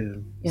very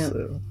good. Yeah.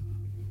 So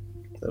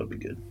that'll be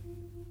good.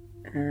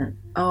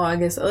 I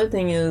guess the other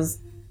thing is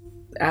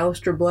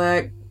Aleister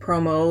Black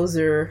promos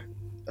are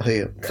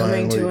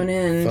coming to an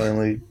end.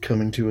 Finally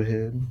coming to a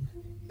head.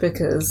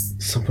 Because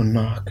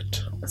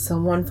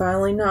someone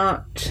finally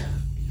knocked.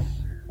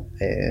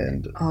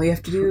 And all you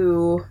have to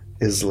do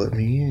is let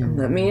me in.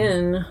 Let me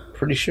in.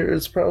 Pretty sure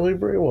it's probably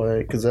Bray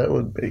Wyatt, because that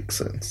would make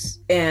sense.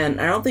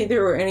 And I don't think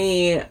there were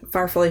any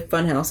Firefly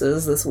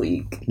Funhouses this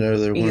week. No,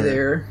 there weren't.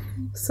 Either.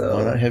 So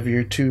why not have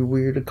your two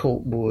weird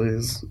occult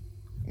boys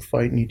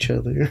fighting each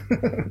other?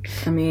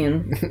 I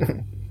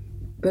mean,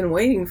 been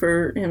waiting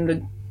for him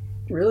to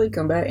really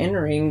come back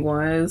in-ring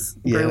wise.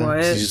 Yeah, Bray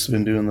Wyatt. He's just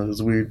been doing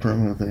those weird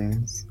promo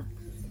things.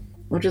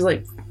 Which is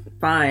like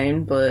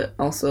fine, but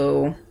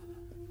also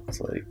it's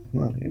like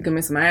give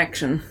me some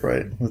action.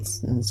 Right.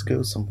 Let's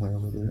go somewhere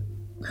with it.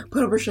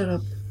 Put up or shut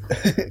up.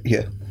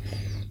 Yeah.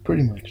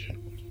 Pretty much.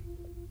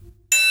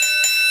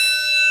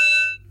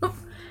 Oh,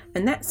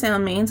 and that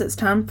sound means it's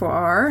time for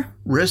our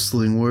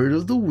wrestling word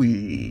of the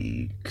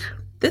week.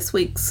 This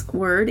week's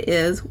word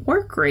is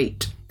work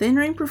rate. The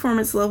in-ring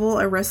performance level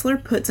a wrestler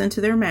puts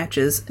into their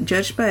matches,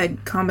 judged by a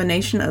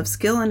combination of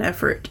skill and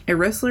effort. A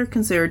wrestler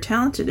considered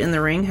talented in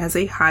the ring has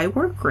a high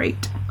work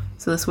rate.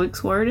 So this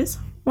week's word is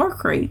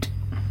work rate.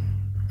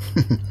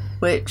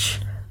 Which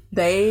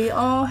they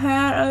all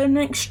had an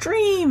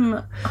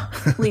extremely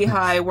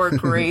high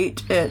work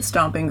rate at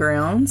Stomping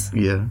Grounds.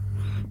 Yeah,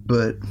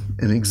 but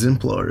an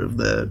exemplar of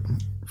that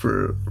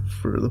for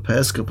the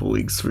past couple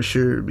weeks for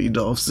sure would be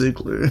Dolph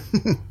Ziggler.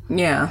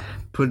 Yeah.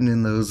 Putting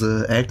in those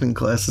acting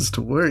classes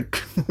to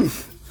work.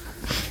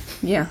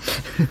 Yeah.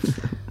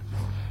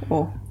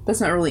 Well,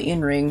 that's not really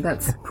in-ring.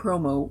 That's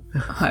promo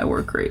high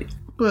work rate.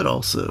 But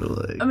also,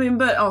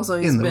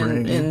 he's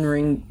been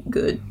in-ring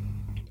good.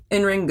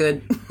 In-ring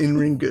good.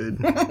 In-ring good.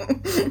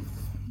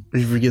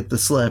 You forget the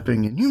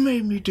slapping and you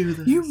made me do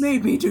this. You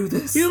made me do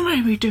this. You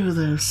made me do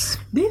this.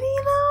 Did he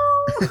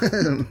know? Did he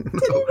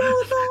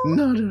know at all?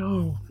 Not at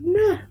all.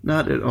 No.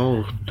 Not at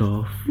all,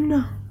 Dolph.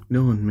 No.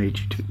 No one made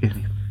you do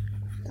anything.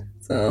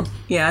 So,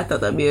 yeah, I thought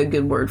that'd be a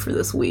good word for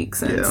this week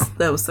since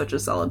that was such a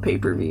solid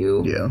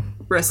pay-per-view. Yeah.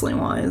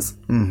 Wrestling-wise.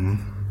 Mm-hmm.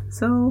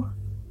 So,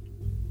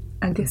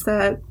 I guess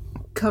that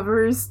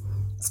covers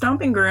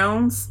Stomping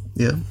Grounds.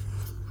 Yeah.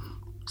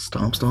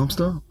 Stomp, stomp,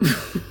 stomp.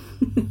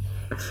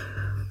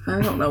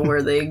 I don't know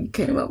where they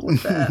came up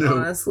with that,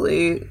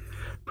 honestly.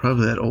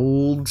 Probably that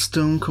old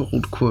Stone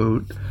Cold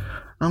quote.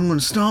 I'm going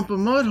to stomp a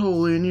mud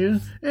hole in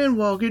you and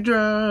walk it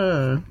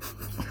dry.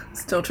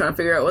 Still trying to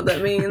figure out what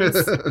that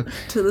means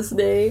to this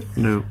day.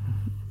 No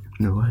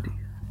idea.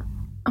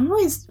 I'm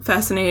always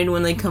fascinated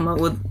when they come up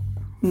with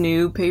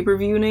new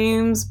pay-per-view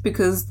names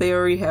because they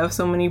already have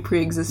so many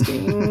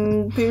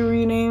pre-existing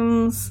pay-per-view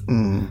names.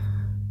 Mm.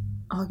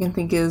 All I can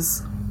think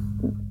is,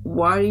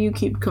 why do you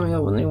keep coming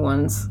up with new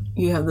ones?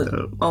 You have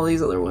all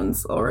these other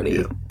ones already.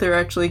 Yeah. They're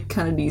actually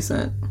kind of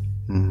decent.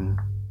 Mm-hmm.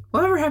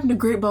 Whatever happened to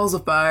Great Balls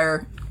of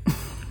Fire?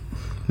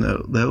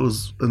 No, that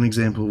was an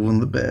example of one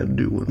of the bad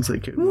new ones they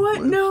came up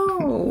with.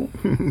 No!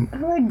 I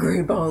like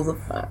Great Balls of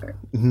Fire.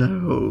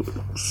 No,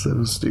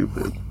 so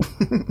stupid.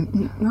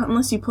 Not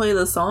unless you play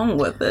the song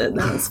with it,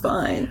 then it's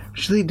fine.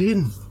 They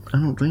didn't. I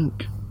don't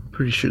think.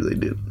 Pretty sure they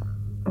did.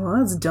 Well,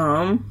 that's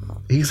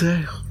dumb.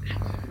 Exactly.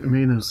 It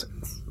made no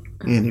sense.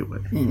 Anyway.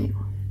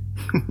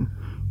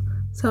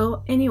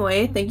 So,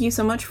 anyway, thank you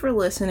so much for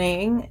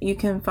listening. You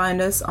can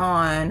find us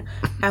on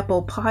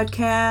Apple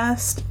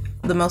Podcast,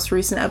 the most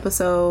recent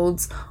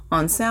episodes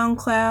on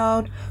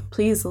SoundCloud.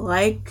 Please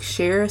like,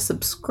 share,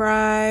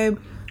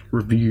 subscribe.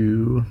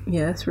 Review.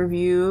 Yes,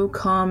 review,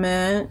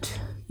 comment.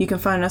 You can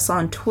find us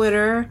on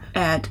Twitter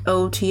at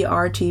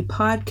OTRT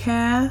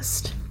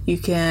Podcast. You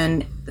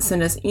can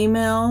send us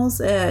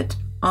emails at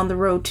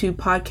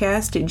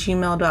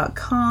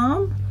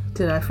ontheroadtopodcast@gmail.com.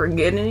 Did I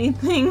forget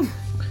anything?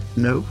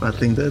 Nope, I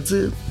think that's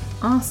it.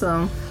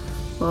 Awesome.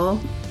 Well,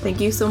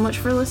 thank you so much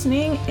for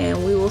listening,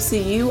 and we will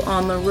see you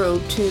on the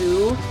road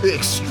to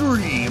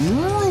Extreme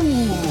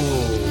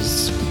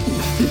Rules.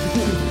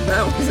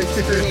 That was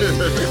extreme.